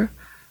soldier,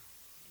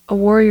 a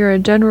warrior, a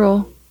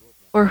general,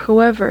 or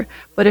whoever,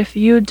 but if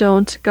you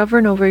don't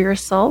govern over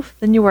yourself,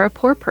 then you are a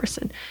poor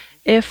person.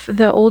 If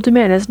the old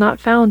man is not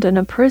found in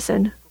a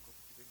prison,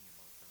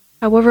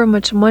 however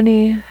much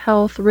money,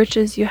 health,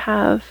 riches you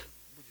have,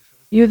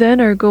 you then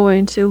are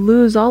going to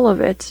lose all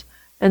of it,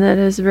 and that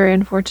is very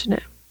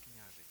unfortunate.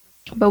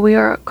 But we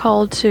are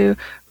called to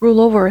rule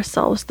over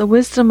ourselves. The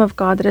wisdom of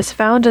God that is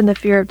found in the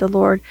fear of the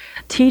Lord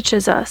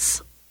teaches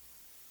us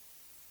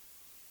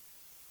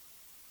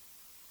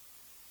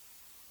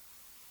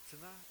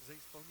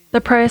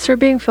The price for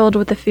being filled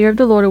with the fear of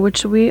the Lord,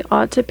 which we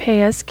ought to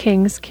pay as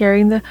kings,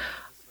 carrying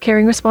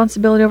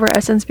responsibility of our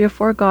essence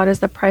before God,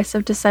 is the price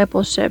of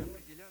discipleship.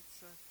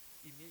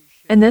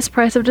 And this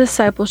price of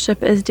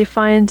discipleship is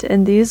defined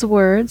in these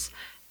words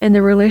in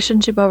the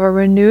relationship of a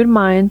renewed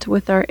mind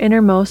with our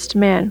innermost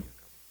man.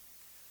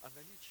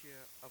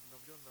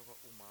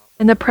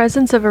 And the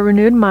presence of a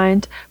renewed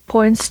mind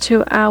points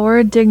to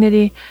our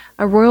dignity,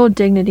 a royal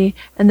dignity,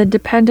 and the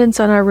dependence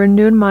on our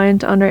renewed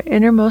mind on our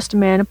innermost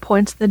man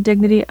points to the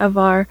dignity of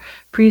our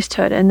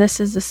priesthood, and this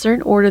is a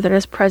certain order that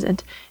is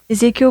present.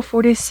 Ezekiel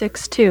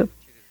 46:2.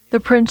 The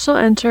prince shall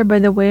enter by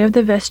the way of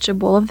the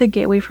vestibule of the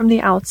gateway from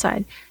the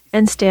outside,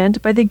 and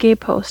stand by the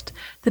gatepost.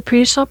 The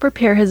priest shall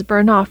prepare his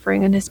burnt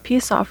offering and his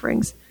peace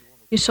offerings.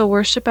 He shall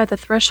worship at the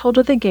threshold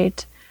of the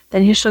gate.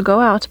 Then he shall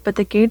go out, but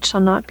the gate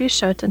shall not be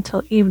shut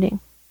until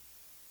evening.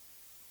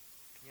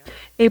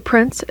 A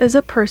prince is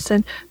a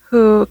person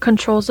who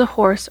controls a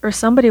horse or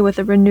somebody with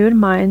a renewed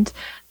mind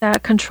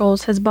that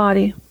controls his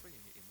body,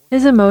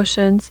 his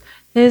emotions,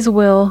 his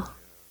will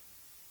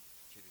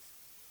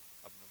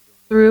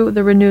through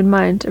the renewed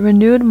mind. A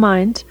renewed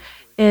mind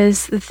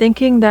is the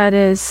thinking that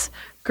is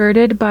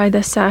girded by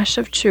the sash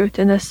of truth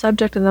and the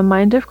subject of the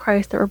mind of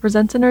Christ that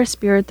represents in our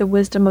spirit the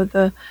wisdom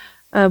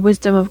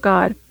of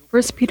God.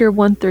 1 Peter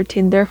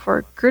 1:13.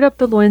 Therefore, gird up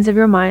the loins of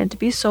your mind,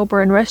 be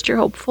sober, and rest your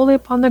hope fully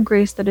upon the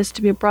grace that is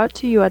to be brought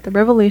to you at the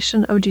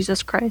revelation of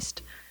Jesus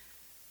Christ.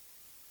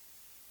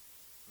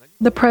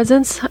 The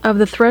presence of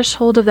the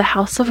threshold of the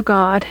house of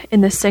God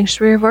in the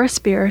sanctuary of our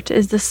spirit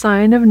is the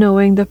sign of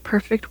knowing the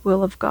perfect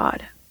will of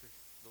God.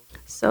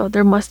 So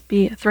there must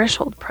be a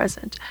threshold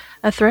present.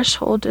 A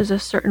threshold is a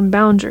certain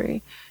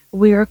boundary.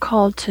 We are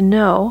called to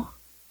know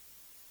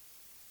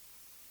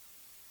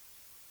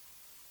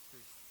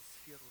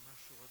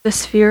the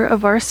sphere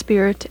of our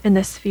spirit and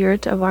the sphere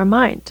of our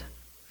mind.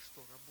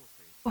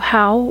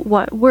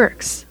 What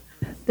works?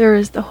 There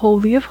is the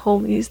Holy of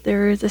Holies,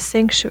 there is a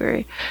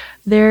sanctuary,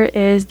 there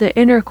is the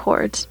inner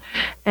court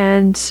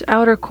and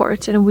outer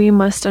court, and we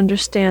must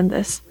understand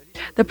this.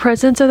 The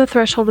presence of the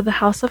threshold of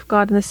the house of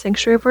God in the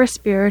sanctuary of our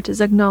spirit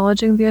is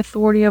acknowledging the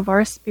authority of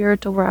our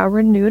spirit over our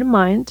renewed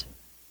mind.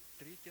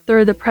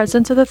 Third, the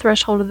presence of the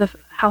threshold of the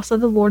house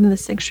of the Lord in the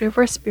sanctuary of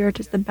our spirit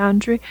is the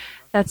boundary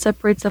that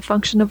separates the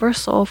function of our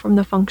soul from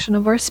the function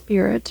of our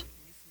spirit.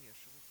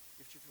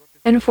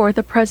 And fourth,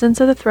 the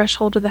presence of the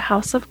threshold of the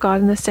house of God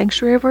in the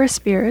sanctuary of our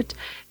spirit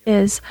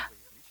is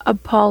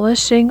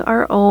abolishing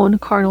our own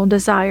carnal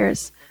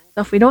desires.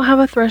 So if we don't have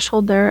a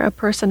threshold there, a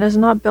person is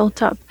not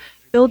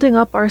building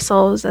up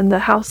ourselves in the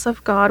house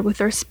of God with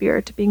our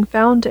spirit, being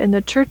found in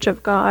the church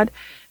of God.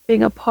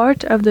 Being a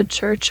part of the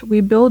church,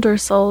 we build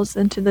ourselves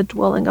into the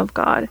dwelling of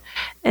God,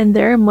 and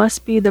there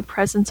must be the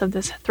presence of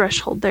this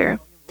threshold there.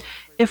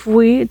 If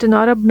we do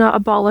not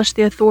abolish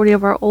the authority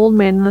of our old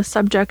man in the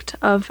subject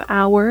of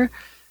our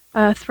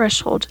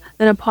threshold,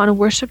 then upon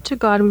worship to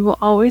God, we will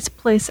always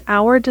place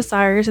our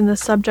desires in the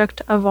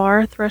subject of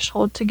our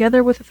threshold,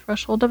 together with the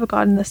threshold of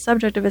God in the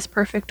subject of His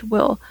perfect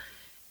will,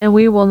 and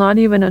we will not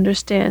even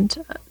understand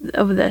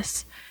of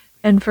this.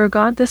 And for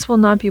God, this will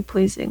not be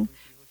pleasing.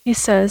 He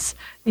says,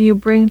 you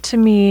bring to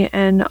me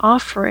an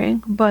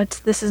offering, but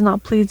this is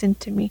not pleasing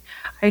to me.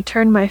 I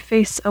turn my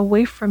face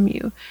away from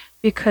you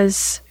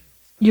because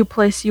you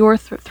place your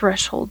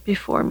threshold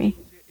before me.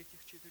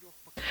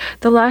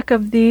 The lack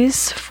of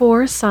these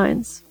four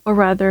signs, or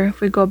rather, if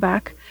we go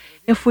back,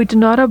 if we do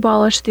not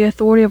abolish the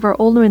authority of our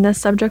old man in the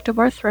subject of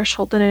our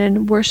threshold, and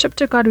in worship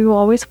to God we will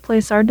always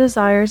place our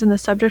desires in the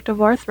subject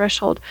of our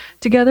threshold,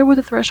 together with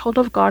the threshold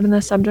of God in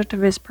the subject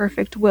of His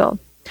perfect will.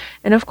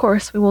 And of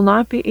course, we will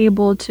not be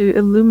able to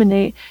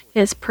illuminate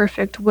His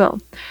perfect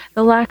will.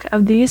 The lack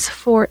of these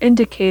four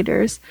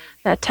indicators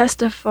that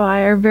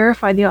testify or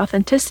verify the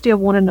authenticity of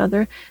one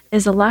another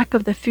is a lack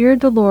of the fear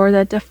of the Lord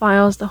that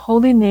defiles the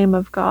holy name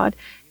of God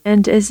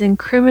and is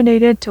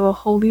incriminated to a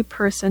holy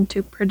person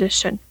to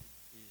perdition.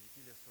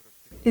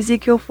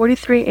 Ezekiel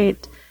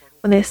 43:8.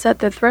 When they set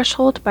their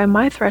threshold by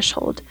my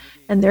threshold,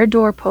 and their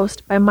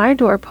doorpost by my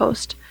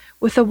doorpost,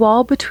 with a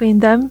wall between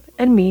them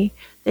and me,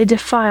 they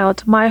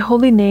defiled my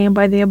holy name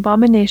by the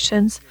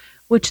abominations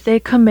which they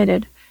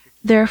committed.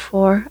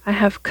 Therefore I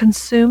have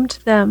consumed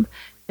them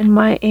in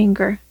my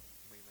anger.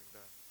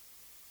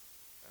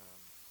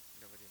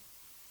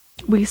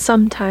 We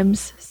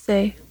sometimes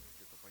say,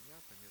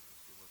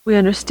 we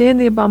understand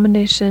the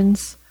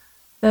abominations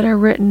that are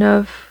written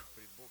of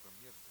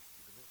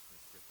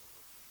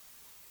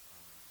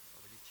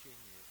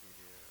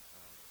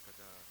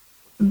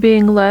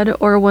being led,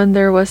 or when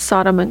there was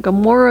Sodom and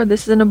Gomorrah,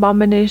 this is an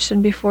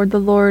abomination before the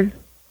Lord.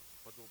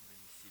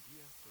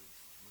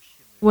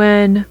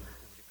 When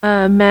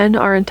men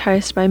are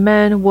enticed by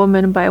men,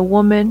 woman by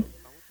woman.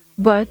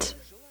 But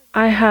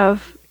I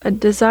have a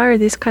desire,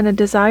 this kind of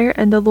desire,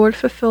 and the Lord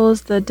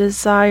fulfills the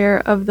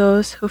desire of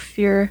those who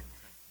fear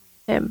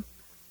Him.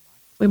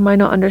 We might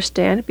not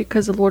understand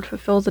because the Lord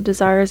fulfills the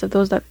desires of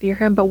those that fear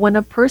him. But when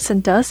a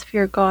person does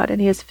fear God and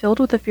he is filled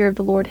with the fear of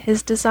the Lord,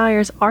 his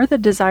desires are the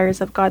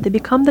desires of God. They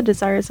become the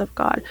desires of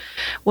God.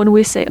 When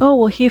we say, oh,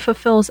 well, he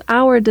fulfills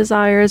our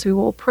desires, we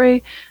will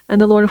pray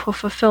and the Lord will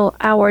fulfill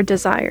our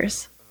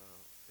desires.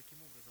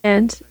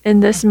 And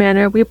in this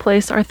manner, we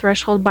place our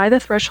threshold by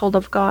the threshold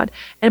of God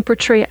and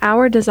portray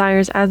our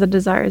desires as the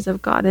desires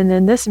of God. And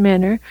in this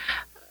manner,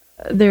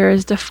 there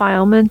is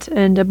defilement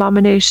and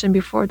abomination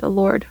before the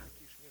Lord.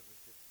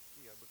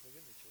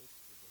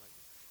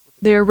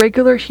 They are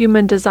regular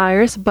human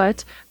desires,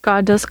 but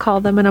God does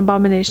call them an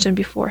abomination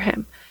before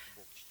him.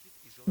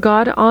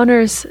 God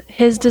honors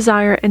his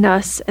desire in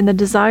us, and the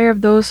desire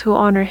of those who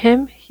honor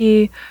him,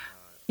 he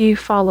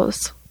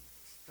follows.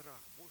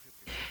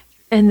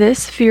 And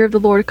this fear of the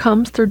Lord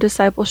comes through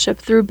discipleship,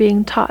 through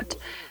being taught.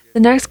 The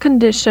next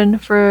condition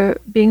for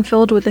being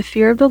filled with the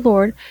fear of the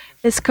Lord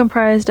is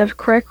comprised of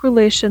correct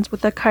relations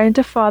with a kind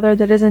of father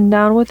that is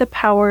endowed with the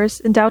powers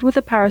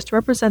to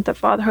represent the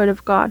fatherhood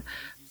of God.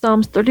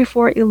 Psalms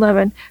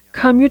 34:11.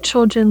 Come, you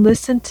children,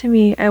 listen to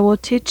me. I will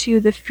teach you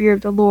the fear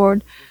of the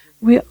Lord.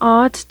 We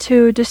ought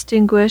to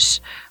distinguish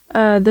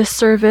the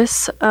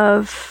service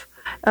of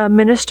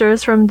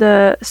ministers from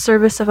the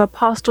service of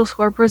apostles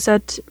who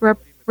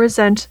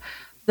represent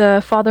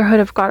the fatherhood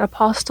of God.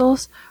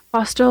 Apostles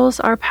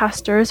are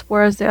pastors,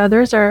 whereas the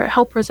others are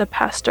helpers of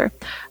pastor.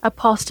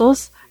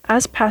 Apostles,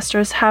 as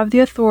pastors, have the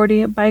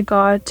authority by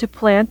God to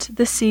plant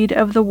the seed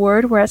of the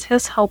word, whereas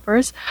his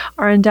helpers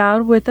are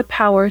endowed with the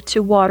power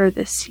to water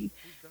this seed.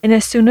 And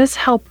as soon as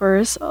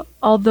helpers,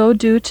 although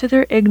due to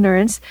their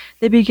ignorance,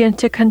 they begin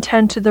to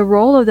contend to the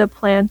role of the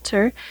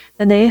planter,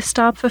 then they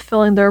stop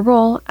fulfilling their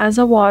role as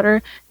a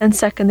water, and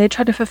second, they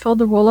try to fulfill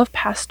the role of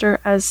pastor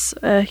as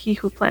he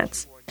who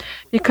plants.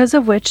 Because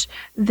of which,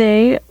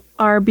 they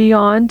are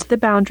beyond the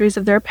boundaries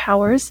of their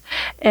powers,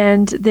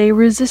 and they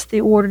resist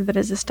the order that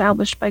is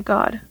established by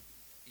God.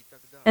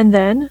 And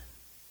then,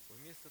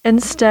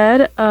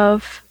 instead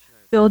of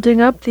building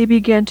up, they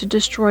begin to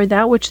destroy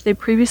that which they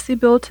previously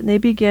built, and they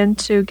begin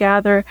to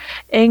gather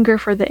anger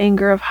for the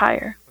anger of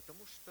hire.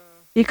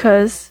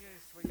 Because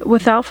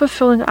without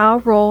fulfilling our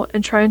role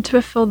and trying to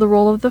fulfill the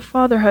role of the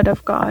fatherhood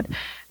of God,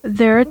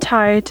 their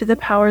tie to the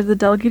power of the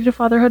delegated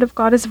fatherhood of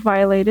God is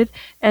violated,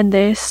 and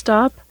they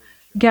stop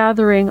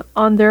gathering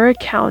on their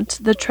account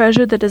the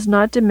treasure that does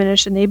not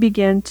diminish, and they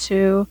begin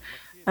to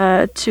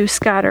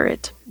scatter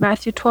it.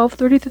 Matthew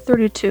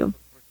 12:30-32.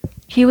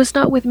 He who is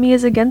not with me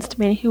is against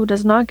me, and he who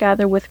does not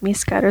gather with me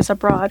scatters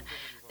abroad.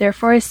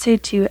 Therefore I say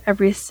to you,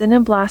 every sin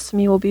and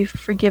blasphemy will be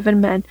forgiven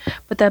men,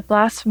 but that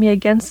blasphemy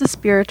against the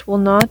Spirit will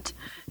not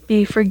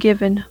be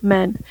forgiven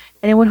men.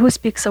 Anyone who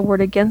speaks a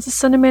word against the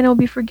Son of Man will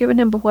be forgiven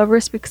him, but whoever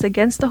speaks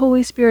against the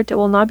Holy Spirit, it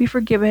will not be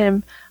forgiven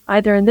him,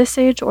 either in this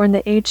age or in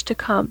the age to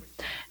come.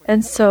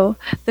 And so,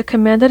 the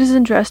command that is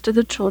addressed to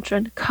the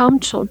children, come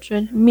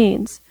children,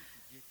 means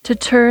to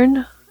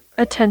turn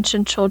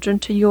attention, children,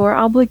 to your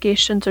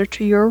obligations or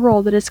to your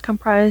role that is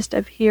comprised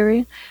of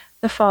hearing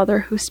the Father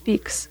who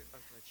speaks.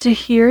 To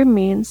hear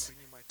means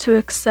to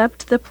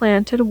accept the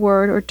planted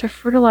word or to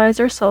fertilize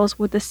ourselves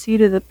with the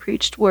seed of the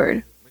preached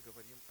word.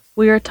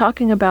 We are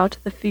talking about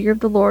the fear of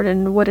the Lord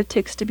and what it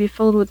takes to be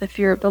filled with the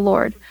fear of the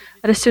Lord.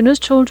 And as soon as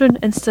children,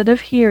 instead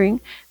of hearing,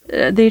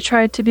 they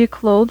try to be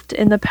clothed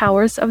in the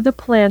powers of the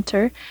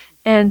planter,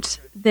 and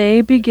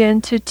they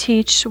begin to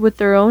teach with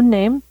their own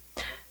name,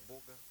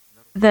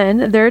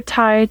 then their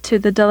tie to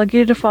the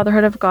delegated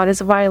fatherhood of God is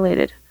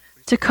violated.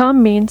 To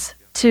come means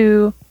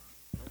to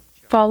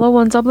follow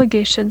one's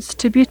obligations,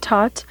 to be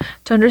taught,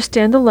 to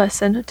understand the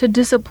lesson, to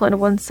discipline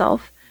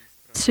oneself,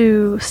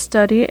 to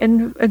study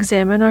and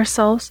examine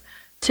ourselves,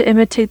 to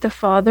imitate the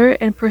Father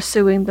in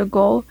pursuing the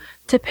goal,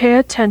 to pay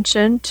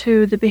attention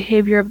to the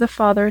behavior of the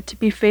Father, to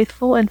be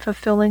faithful in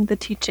fulfilling the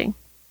teaching.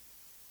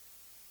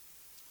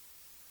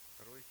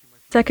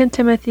 2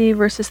 Timothy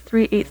verses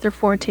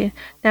 3:8-14.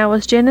 Now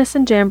as Jannes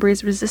and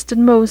Jambres resisted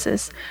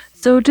Moses,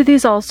 so do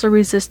these also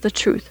resist the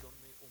truth.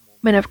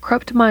 Men of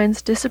corrupt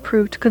minds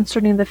disapproved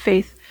concerning the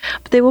faith,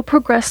 but they will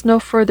progress no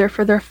further,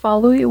 for their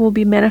folly will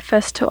be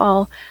manifest to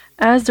all,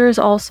 as theirs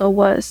also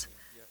was.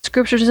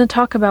 Scripture doesn't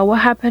talk about what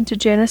happened to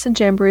Jannes and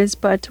Jambres,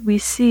 but we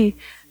see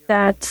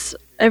that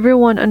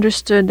everyone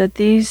understood that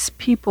these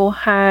people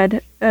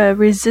had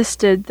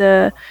resisted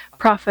the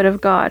prophet of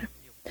God.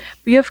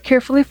 But you have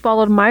carefully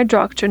followed my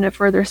doctrine, it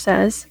further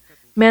says,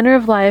 manner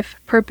of life,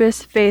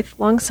 purpose, faith,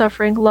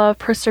 long-suffering, love,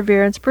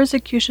 perseverance,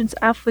 persecutions,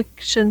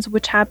 afflictions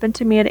which happened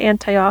to me at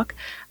Antioch,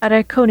 at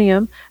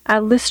Iconium,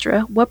 at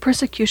Lystra, what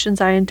persecutions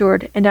I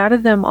endured, and out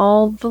of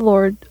all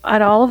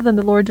of them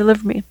the Lord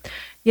delivered me.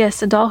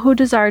 Yes, and all who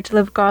desire to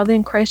live godly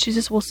in Christ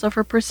Jesus will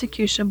suffer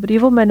persecution, but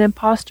evil men and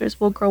impostors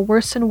will grow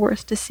worse and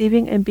worse,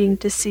 deceiving and being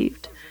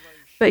deceived.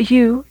 But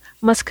you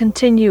must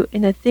continue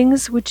in the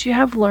things which you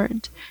have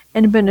learned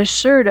and been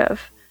assured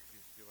of,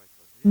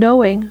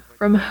 knowing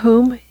from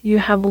whom you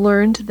have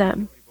learned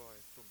them.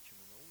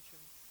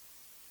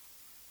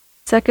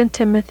 2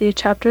 Timothy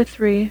chapter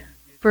 3,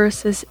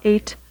 verses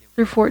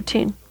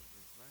 8-14.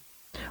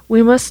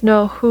 We must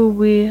know who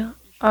we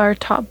are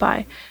taught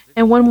by.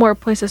 And one more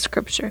place of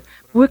scripture.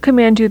 We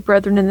command you,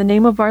 brethren, in the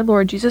name of our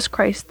Lord Jesus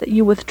Christ, that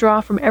you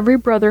withdraw from every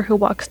brother who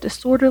walks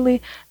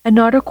disorderly and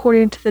not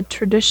according to the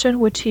tradition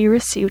which he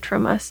received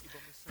from us.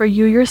 For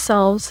you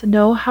yourselves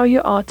know how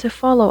you ought to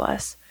follow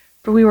us.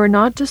 For we were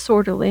not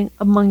disorderly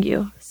among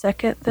you.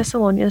 2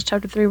 Thessalonians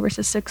chapter 3,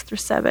 verses 6 through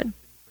 7.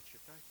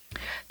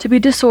 To be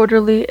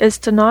disorderly is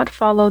to not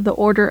follow the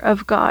order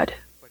of God.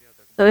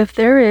 So if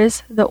there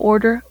is the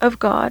order of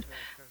God,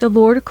 the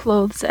Lord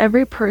clothes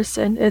every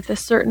person with a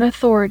certain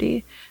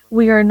authority.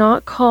 We are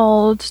not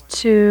called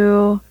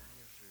to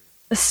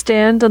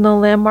stand on the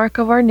landmark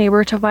of our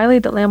neighbor, to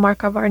violate the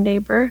landmark of our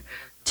neighbor,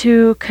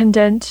 to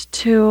condemn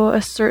to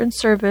a certain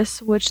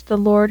service which the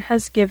Lord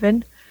has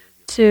given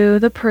to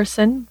the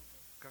person,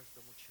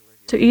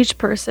 to each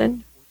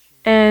person,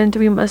 and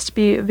we must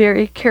be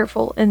very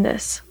careful in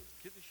this.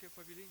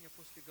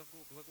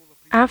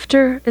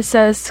 After it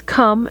says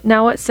come,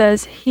 now it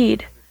says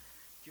heed.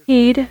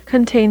 Heed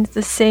contains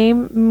the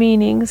same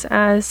meanings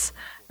as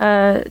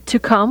to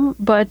come,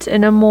 but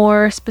in a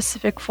more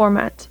specific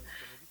format.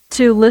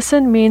 To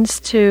listen means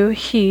to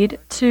heed,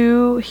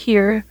 to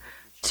hear,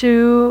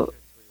 to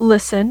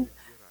listen,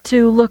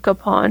 to look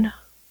upon.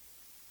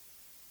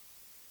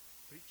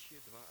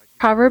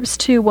 Proverbs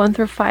 2, 1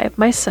 through 5.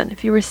 My son,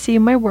 if you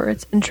receive my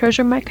words and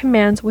treasure my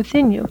commands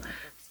within you,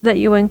 so that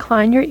you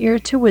incline your ear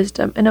to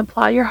wisdom and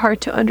apply your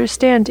heart to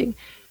understanding.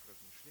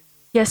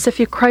 Yes, if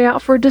you cry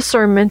out for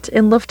discernment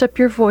and lift up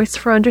your voice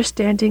for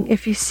understanding,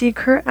 if you seek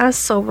her as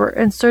silver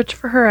and search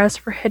for her as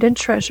for hidden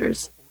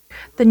treasures,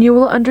 then you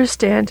will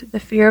understand the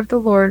fear of the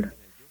Lord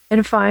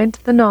and find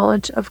the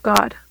knowledge of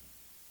God.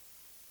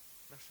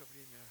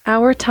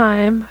 Our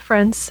time,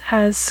 friends,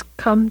 has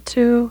come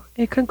to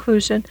a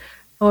conclusion.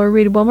 I will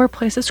read one more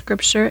place of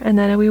scripture and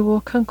then we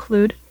will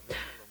conclude.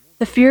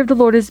 The fear of the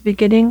Lord is the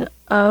beginning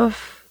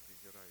of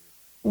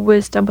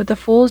wisdom, but the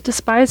fools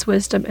despise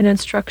wisdom and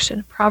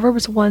instruction.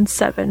 Proverbs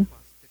 1:7.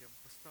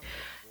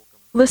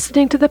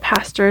 Listening to the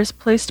pastors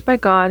placed by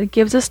God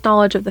gives us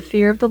knowledge of the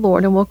fear of the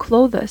Lord and will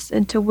clothe us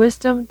into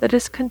wisdom that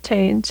is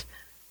contained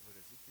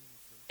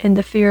in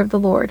the fear of the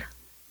Lord.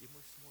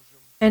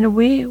 And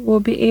we will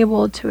be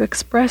able to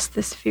express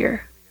this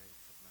fear.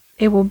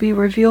 It will be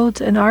revealed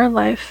in our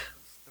life.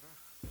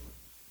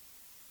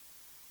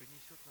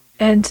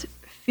 And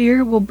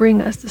fear will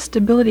bring us the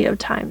stability of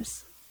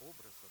times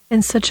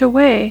in such a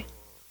way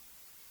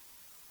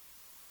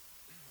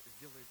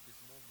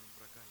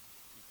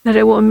that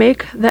it will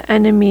make the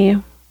enemy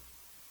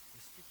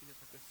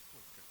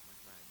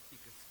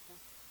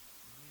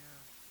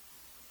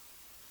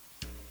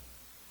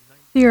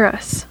fear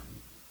us.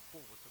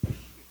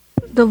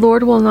 The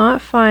Lord will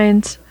not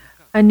find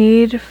a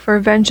need for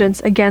vengeance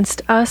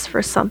against us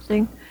for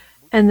something,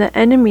 and the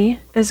enemy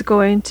is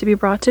going to be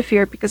brought to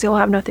fear because he'll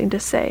have nothing to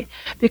say,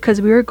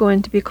 because we are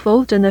going to be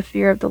clothed in the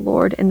fear of the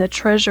Lord and the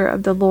treasure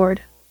of the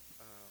Lord.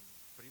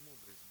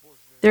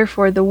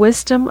 Therefore, the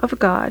wisdom of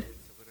God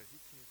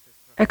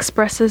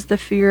expresses the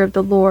fear of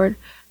the Lord.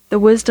 The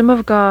wisdom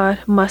of God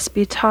must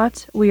be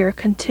taught. We are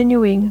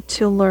continuing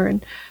to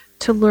learn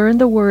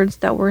the words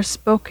that were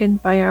spoken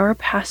by our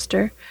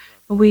pastor.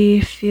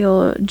 We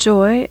feel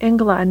joy and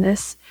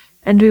gladness,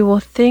 and we will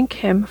thank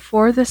him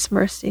for this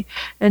mercy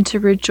and to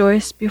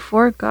rejoice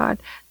before God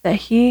that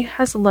he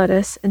has led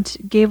us and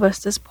gave us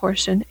this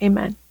portion.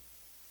 Amen.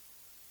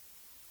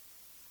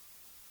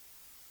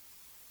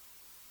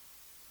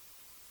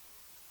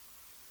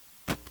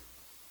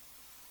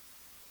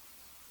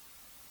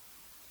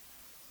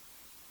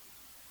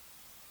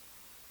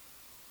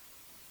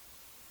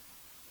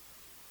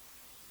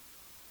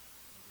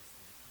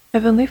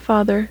 Heavenly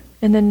Father,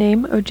 in the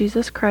name of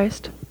Jesus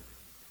Christ,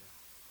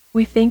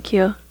 we thank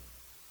you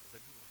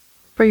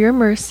for your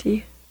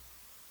mercy,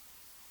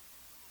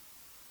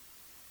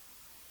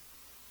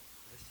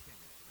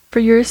 for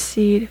your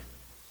seed,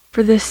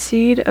 for the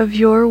seed of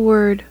your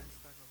word.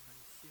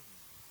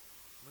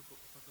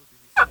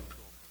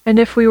 And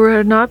if we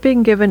were not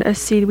being given a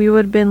seed, we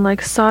would have been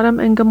like Sodom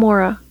and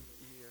Gomorrah,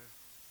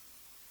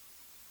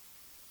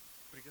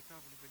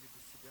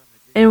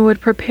 and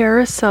would prepare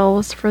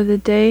ourselves for the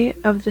day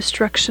of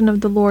destruction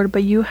of the Lord.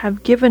 But you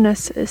have given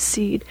us a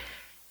seed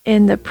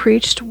in the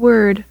preached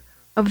word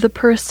of the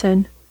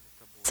person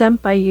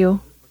sent by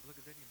you.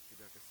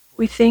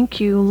 We thank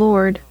you,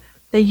 Lord,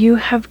 that you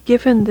have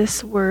given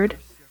this word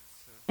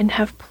and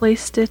have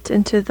placed it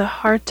into the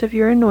heart of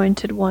your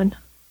anointed one,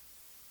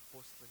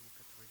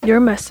 your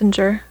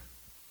messenger.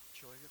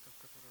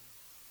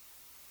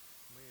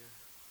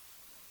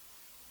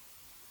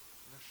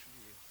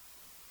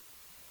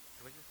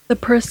 The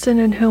person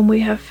in whom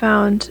we have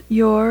found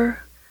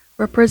your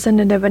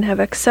representative and have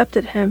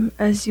accepted him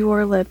as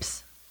your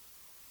lips.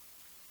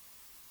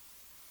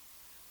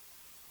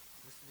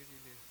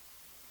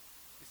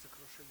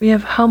 We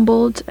have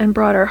humbled and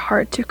brought our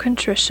heart to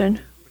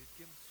contrition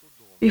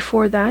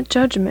before that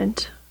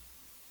judgment,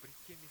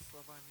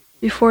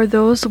 before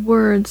those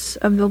words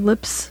of the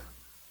lips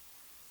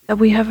that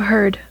we have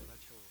heard,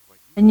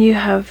 and you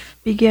have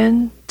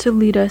begun to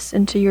lead us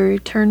into your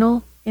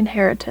eternal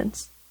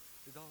inheritance.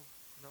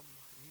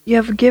 You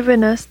have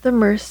given us the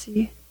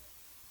mercy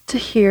to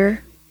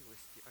hear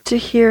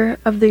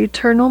of the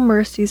eternal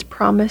mercies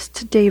promised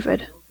to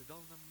David.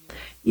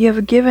 You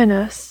have given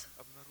us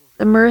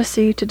the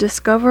mercy to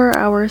discover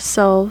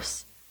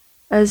ourselves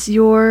as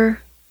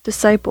your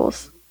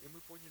disciples.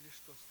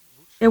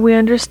 And we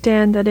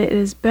understand that it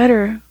is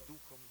better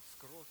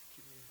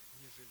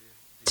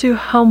to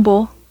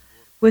humble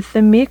with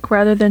the meek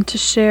rather than to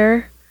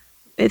share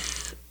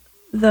with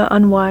the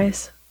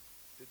unwise.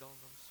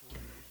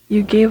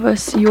 You gave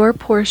us your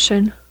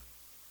portion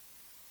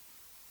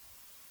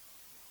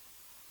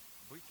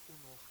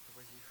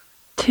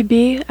to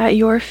be at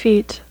your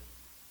feet,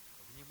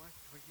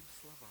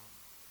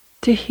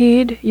 to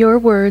heed your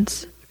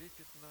words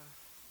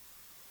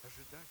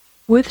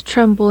with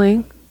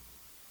trembling,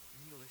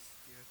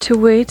 to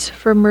wait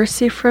for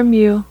mercy from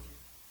you,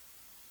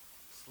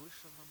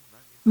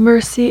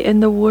 mercy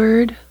in the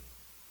word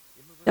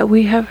that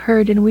we have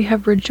heard, and we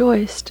have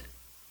rejoiced.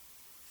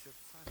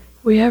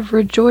 We have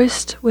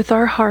rejoiced with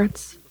our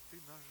hearts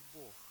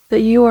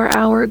that you are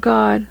our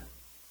God,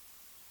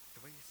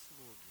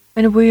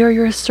 and we are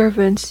your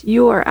servants.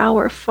 You are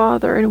our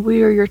Father, and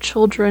we are your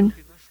children.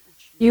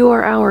 You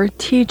are our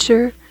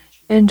teacher,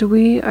 and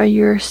we are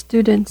your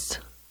students.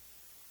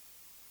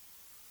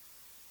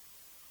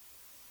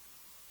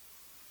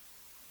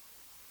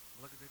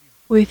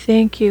 We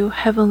thank you,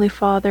 Heavenly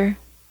Father,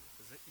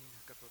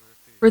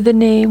 for the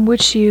name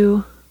which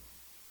you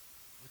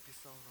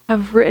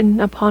have written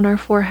upon our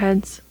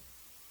foreheads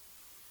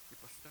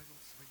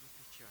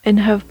and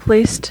have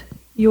placed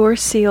your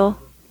seal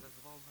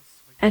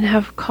and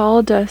have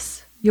called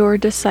us your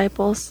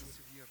disciples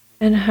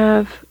and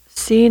have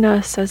seen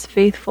us as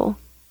faithful.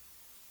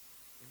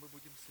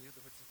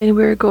 And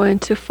we're going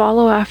to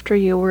follow after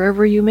you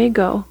wherever you may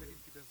go.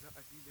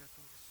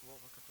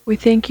 We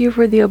thank you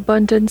for the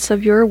abundance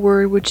of your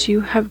word which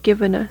you have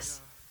given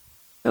us.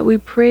 But we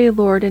pray,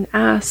 Lord, and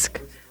ask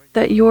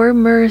that your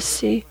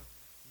mercy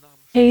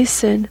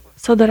hasten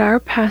so that our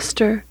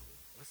pastor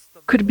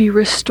could be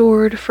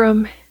restored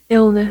from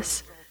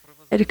illness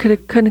and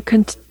could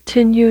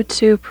continue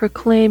to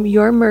proclaim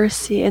your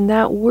mercy and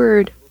that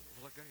word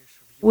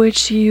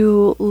which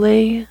you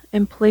lay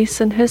and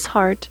place in his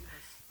heart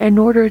in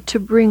order to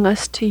bring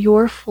us to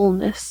your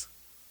fullness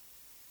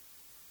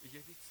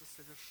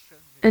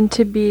and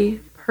to be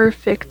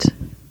perfect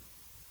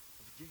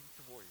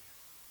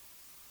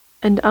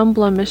and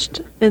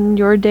unblemished in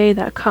your day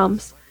that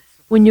comes,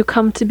 when you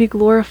come to be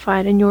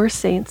glorified in your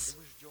saints.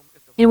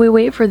 And we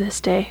wait for this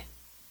day.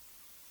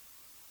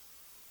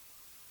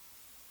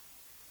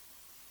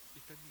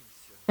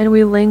 And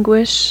we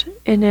languish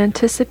in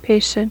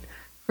anticipation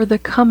for the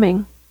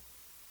coming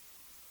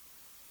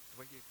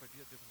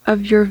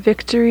of your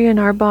victory in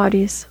our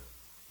bodies,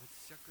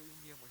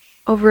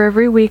 over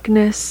every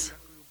weakness,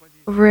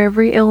 over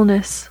every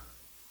illness,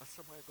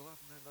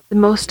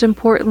 and most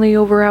importantly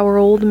over our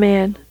old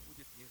man,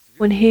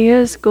 when he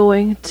is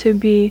going to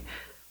be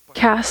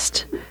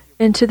cast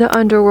into the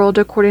underworld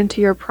according to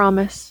your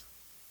promise.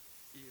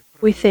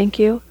 We thank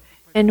you,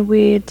 and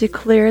we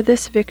declare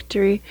this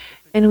victory,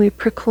 and we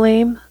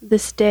proclaim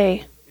this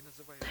day,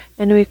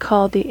 and we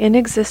call the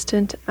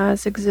inexistent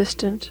as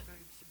existent,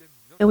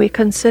 and we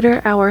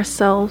consider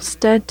ourselves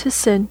dead to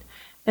sin,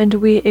 and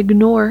we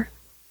ignore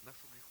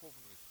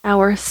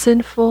our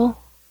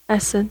sinful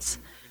essence,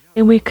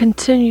 and we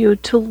continue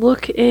to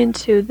look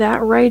into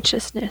that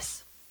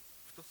righteousness,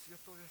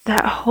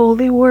 that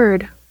holy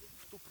word,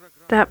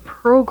 that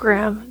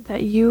program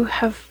that you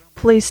have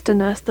placed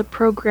in us, the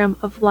program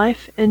of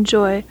life and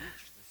joy,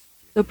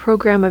 the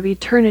program of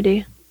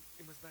eternity.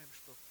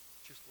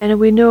 And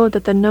we know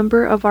that the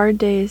number of our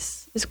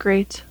days is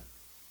great.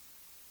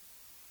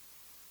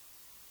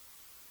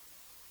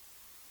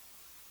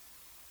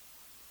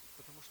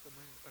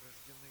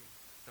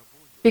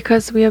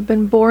 Because we have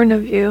been born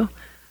of you,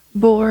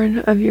 born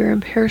of your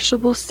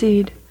imperishable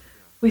seed,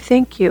 we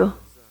thank you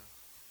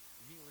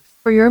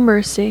for your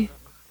mercy,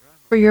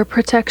 for your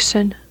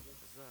protection,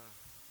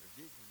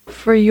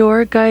 for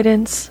your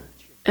guidance,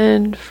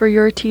 and for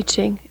your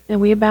teaching. And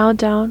we bow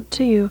down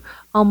to you,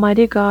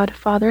 Almighty God,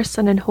 Father,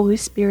 Son, and Holy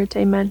Spirit.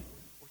 Amen.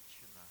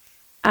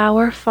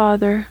 Our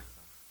Father,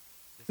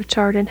 which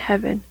art in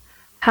heaven,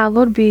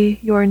 hallowed be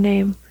your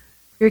name.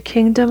 Your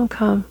kingdom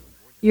come,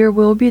 your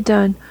will be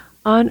done,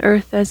 on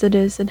earth as it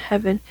is in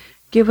heaven.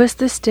 Give us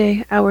this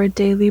day our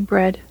daily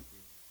bread.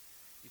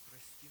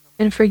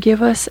 And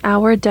forgive us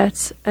our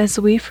debts as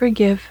we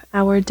forgive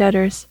our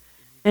debtors.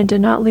 And do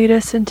not lead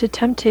us into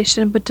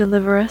temptation, but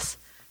deliver us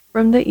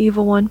from the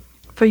evil one.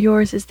 For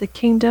yours is the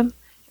kingdom,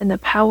 and the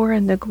power,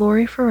 and the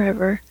glory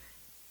forever.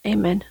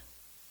 Amen.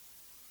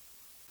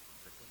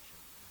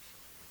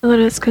 Let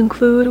us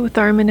conclude with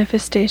our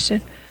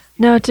manifestation.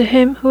 Now to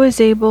him who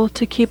is able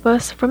to keep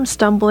us from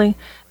stumbling,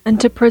 and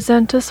to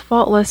present us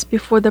faultless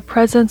before the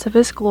presence of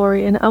his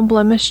glory in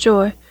unblemished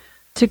joy,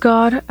 to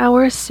God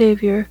our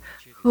Savior,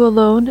 who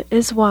alone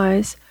is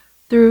wise,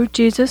 through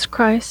Jesus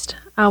Christ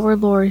our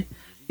Lord,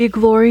 be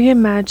glory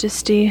and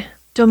majesty,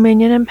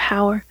 dominion and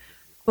power,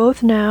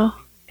 both now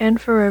and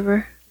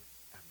forever.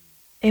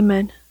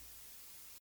 Amen.